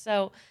question.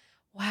 So,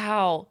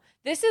 wow.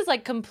 This has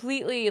like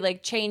completely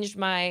like changed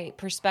my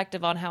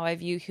perspective on how I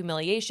view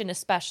humiliation,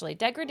 especially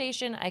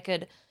degradation. I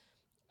could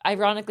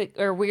ironically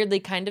or weirdly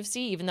kind of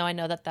see, even though I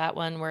know that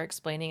one we're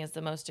explaining is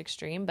the most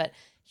extreme, but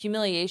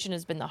humiliation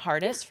has been the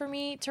hardest for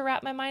me to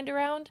wrap my mind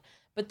around.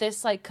 But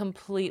this like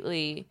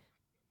completely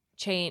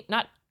changed,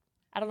 I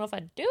don't know if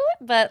I'd do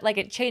it, but like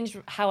it changed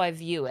how I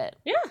view it.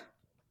 Yeah.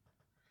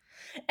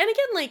 And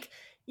again, like,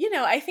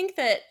 I think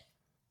that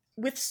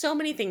with so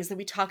many things that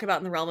we talk about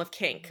in the realm of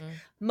kink,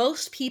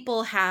 most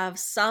people have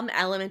some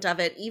element of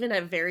it, even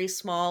at very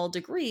small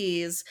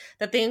degrees,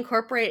 that they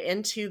incorporate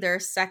into their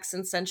sex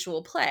and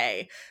sensual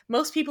play.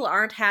 Most people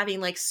aren't having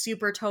like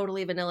super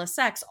totally vanilla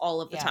sex all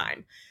of the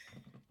time.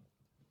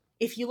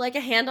 If you like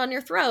a hand on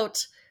your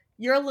throat,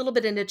 you're a little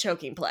bit into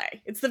choking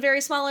play. It's the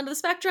very small end of the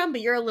spectrum,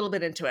 but you're a little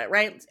bit into it,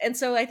 right? And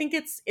so I think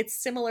it's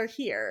similar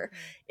here.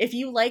 If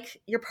you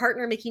like your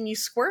partner making you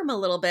squirm a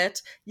little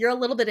bit, you're a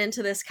little bit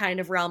into this kind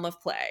of realm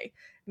of play.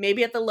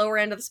 Maybe at the lower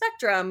end of the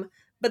spectrum,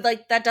 but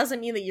like that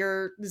doesn't mean that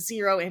you're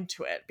zero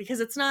into it, because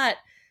it's not,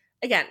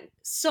 again,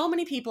 so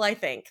many people I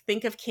think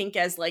of kink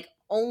as like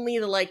only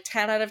the like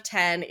 10 out of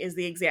 10 is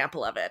the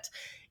example of it.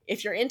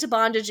 If you're into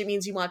bondage, it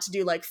means you want to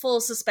do like full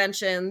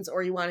suspensions,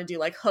 or you want to do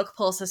like hook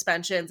pull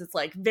suspensions. It's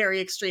like very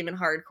extreme and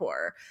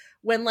hardcore.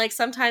 When like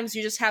sometimes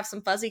you just have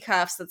some fuzzy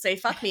cuffs that say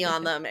fuck me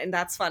on them, and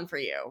that's fun for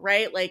you,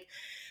 right? Like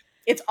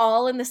it's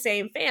all in the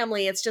same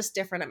family. It's just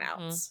different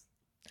amounts.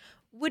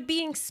 Would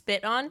being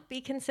spit on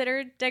be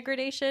considered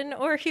degradation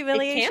or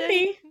humiliation? It can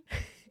be.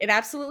 It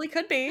absolutely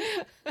could be.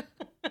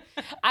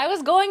 I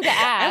was going to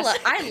ask.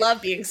 I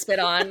love being spit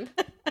on.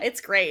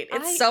 It's great.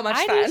 It's so much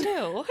fun. I do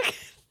too.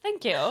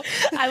 Thank you.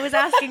 I was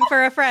asking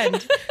for a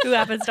friend who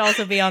happens to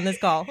also be on this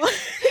call. Who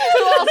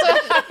also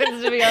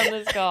happens to be on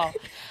this call.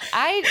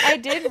 I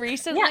did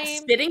recently. Yeah,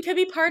 spitting could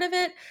be part of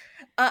it.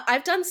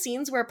 I've done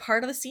scenes where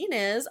part of the scene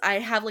is I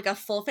have like a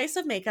full face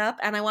of makeup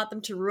and I want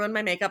them to ruin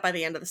my makeup by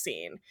the end of the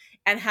scene.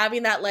 And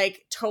having that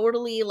like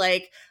totally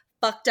like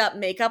fucked up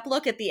makeup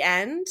look at the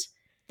end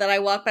that I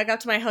walk back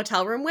up to my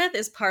hotel room with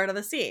is part of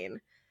the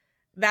scene.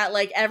 That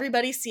like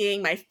everybody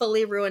seeing my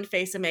fully ruined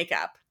face of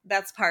makeup.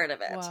 That's part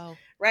of it. Wow.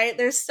 Right?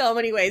 There's so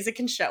many ways it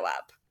can show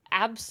up.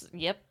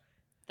 Yep.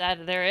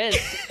 That there is.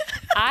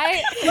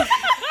 I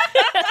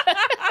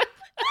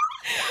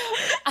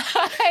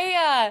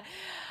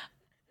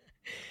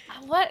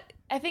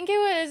think it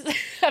was,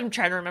 I'm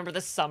trying to remember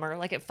the summer,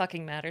 like it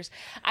fucking matters.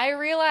 I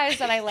realized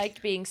that I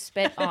liked being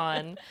spit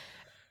on,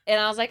 and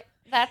I was like,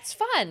 that's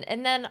fun.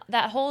 And then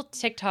that whole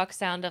TikTok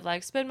sound of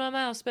like spit in my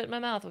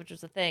mouth, which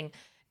was a thing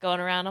going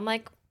around. I'm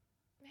like,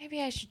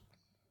 maybe I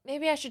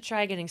should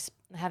try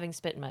having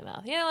spit in my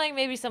mouth. Like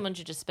maybe someone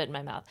should just spit in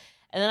my mouth.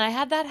 And then I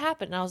had that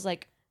happen, and I was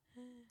like,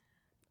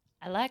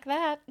 I like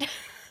that.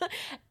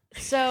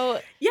 So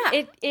yeah,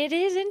 it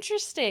is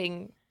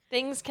interesting.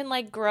 Things can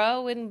like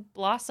grow and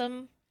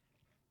blossom,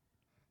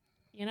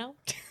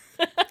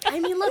 I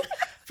mean, look,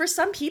 for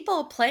some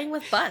people, playing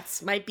with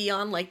butts might be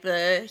on like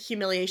the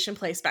humiliation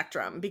play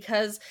spectrum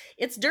because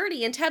it's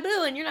dirty and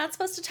taboo and you're not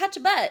supposed to touch a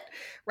butt,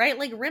 right?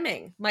 Like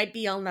rimming might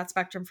be on that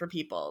spectrum for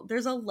people.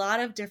 There's a lot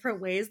of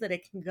different ways that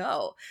it can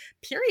go.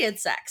 Period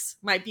sex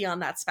might be on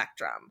that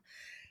spectrum.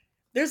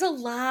 There's a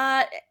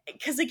lot,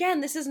 because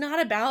again, this is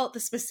not about the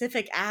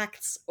specific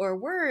acts or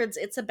words.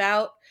 It's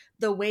about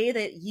the way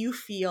that you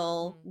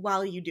feel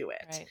while you do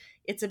it. Right.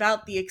 It's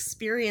about the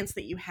experience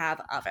that you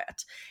have of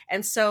it.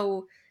 And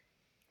so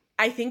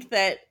I think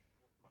that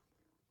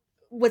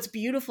what's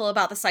beautiful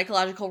about the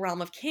psychological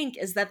realm of kink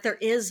is that there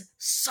is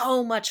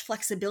so much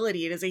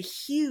flexibility. It is a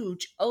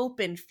huge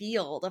open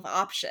field of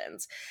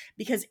options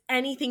because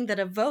anything that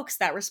evokes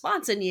that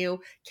response in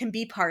you can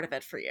be part of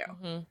it for you.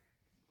 Mm-hmm.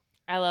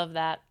 I love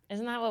that.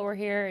 Isn't that what we're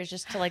here? Is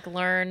just to like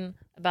learn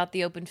about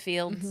the open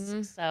fields.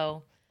 Mm-hmm.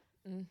 So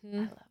I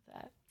love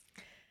that.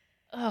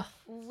 Oh,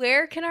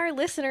 where can our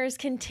listeners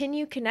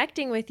continue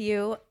connecting with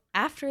you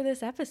after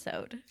this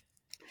episode?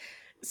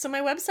 So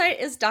my website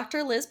is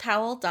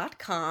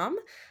drlizpowell.com.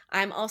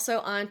 I'm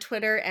also on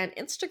Twitter and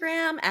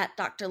Instagram at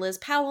Dr. Liz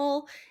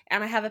Powell.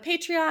 And I have a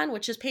Patreon,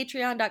 which is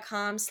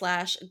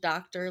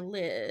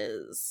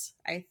patreon.com/drliz,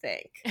 I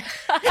think.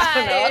 I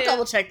don't know. I'll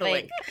double check the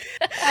link.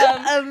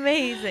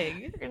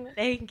 Amazing.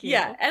 Thank you.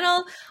 Yeah, and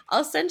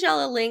I'll send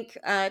y'all a link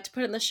to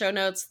put in the show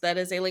notes that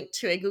is a link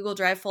to a Google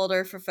Drive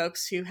folder for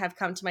folks who have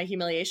come to my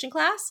humiliation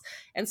class.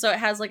 And so it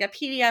has like a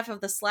PDF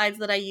of the slides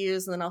that I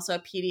use, and then also a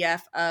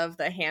PDF of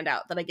the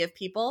handout that I give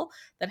people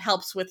that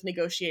helps with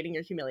negotiating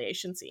your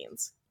humiliation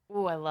scenes.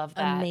 Ooh, I love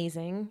that.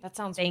 Amazing. That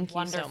sounds Thank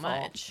wonderful. you so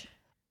much.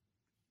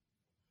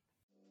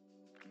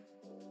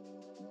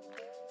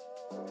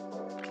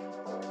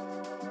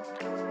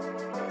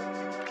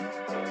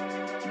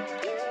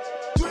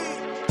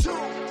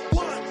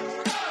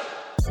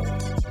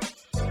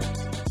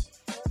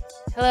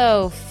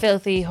 Hello,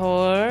 filthy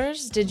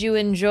whores. Did you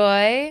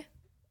enjoy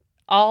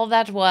all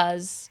that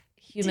was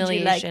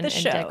humiliation the and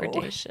show?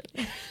 degradation?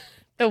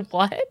 The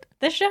what?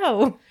 The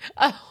show. Oh,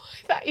 I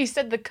thought you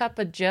said the cup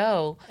of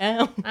joe.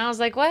 Oh. I was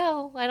like,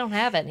 well, I don't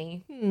have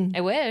any.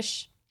 I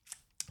wish.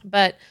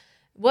 But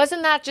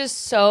wasn't that just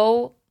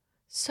so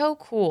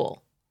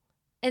cool?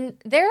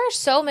 And there are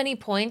so many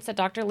points that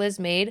Dr. Liz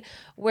made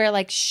where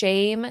like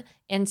shame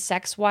and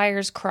sex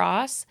wires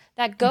cross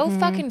that go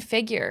fucking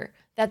figure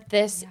that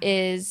this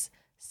is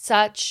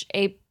such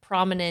a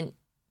prominent,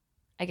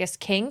 I guess,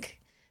 kink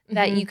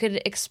that you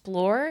could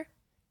explore.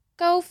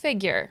 Go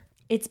figure.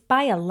 It's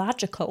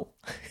biological.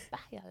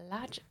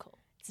 Biological.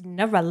 It's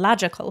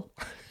neurological.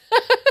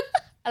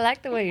 I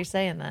like the way you're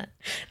saying that.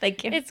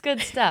 Thank you. It's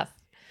good stuff.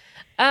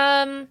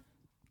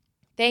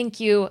 Thank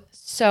you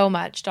so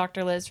much,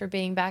 Dr. Liz, for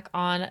being back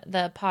on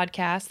the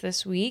podcast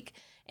this week.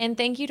 And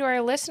thank you to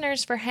our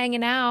listeners for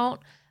hanging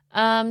out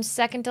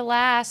second to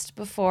last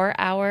before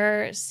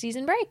our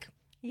season break.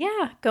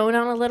 Yeah, going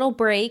on a little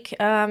break.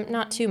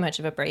 Not too much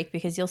of a break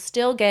because you'll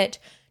still get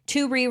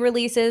 2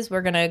 re-releases.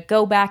 We're going to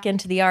go back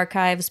into the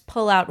archives,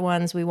 pull out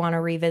ones we want to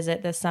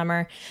revisit this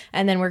summer,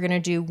 and then we're going to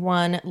do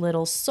 1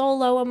 little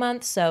solo a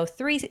month. So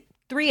 3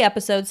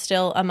 episodes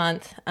still a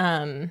month.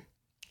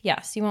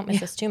 Yes, you won't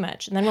miss us too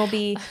much. And then we'll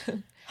be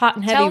hot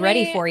and heavy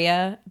ready for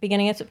you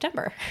beginning of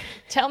September.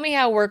 Tell me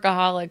how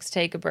workaholics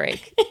take a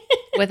break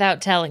without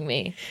telling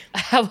me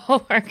how a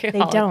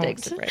workaholic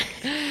takes a break.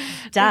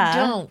 Duh. They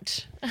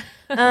don't.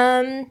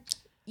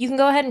 You can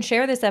go ahead and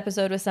share this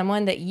episode with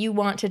someone that you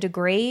want to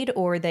degrade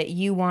or that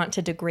you want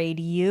to degrade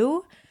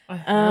you.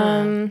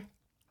 You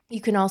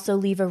can also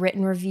leave a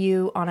written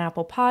review on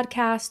Apple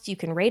Podcasts. You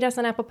can rate us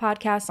on Apple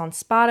Podcasts, on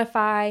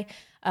Spotify.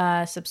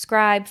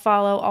 Subscribe,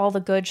 follow, all the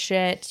good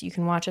shit. You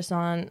can watch us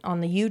on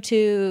the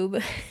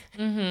YouTube.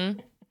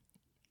 On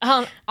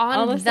the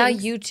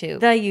things. YouTube.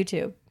 The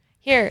YouTube.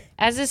 Here,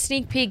 as a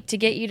sneak peek to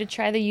get you to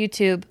try the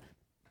YouTube,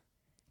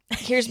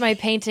 here's my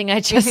painting I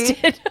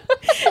just did.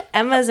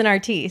 Emma's an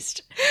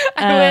artiste.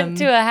 I went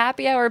to a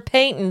happy hour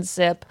paint and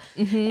sip,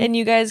 and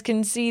you guys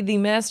can see the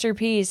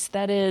masterpiece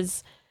that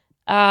is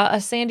a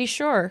sandy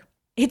shore.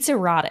 It's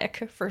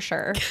erotic, for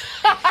sure.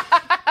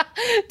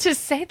 To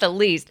say the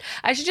least.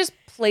 I should just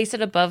place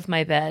it above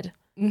my bed.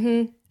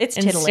 It's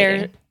and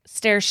titillating.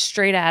 stare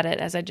straight at it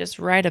as I just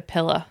ride a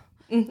pillow.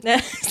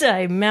 As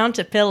I mount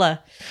a pillow.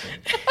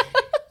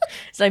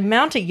 As I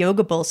mount a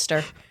yoga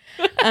bolster.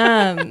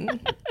 On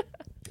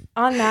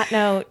that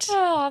note,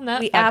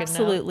 we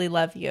absolutely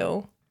love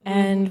you.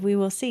 And we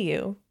will see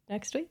you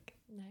next week.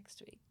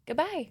 Next week.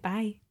 Goodbye.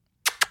 Bye.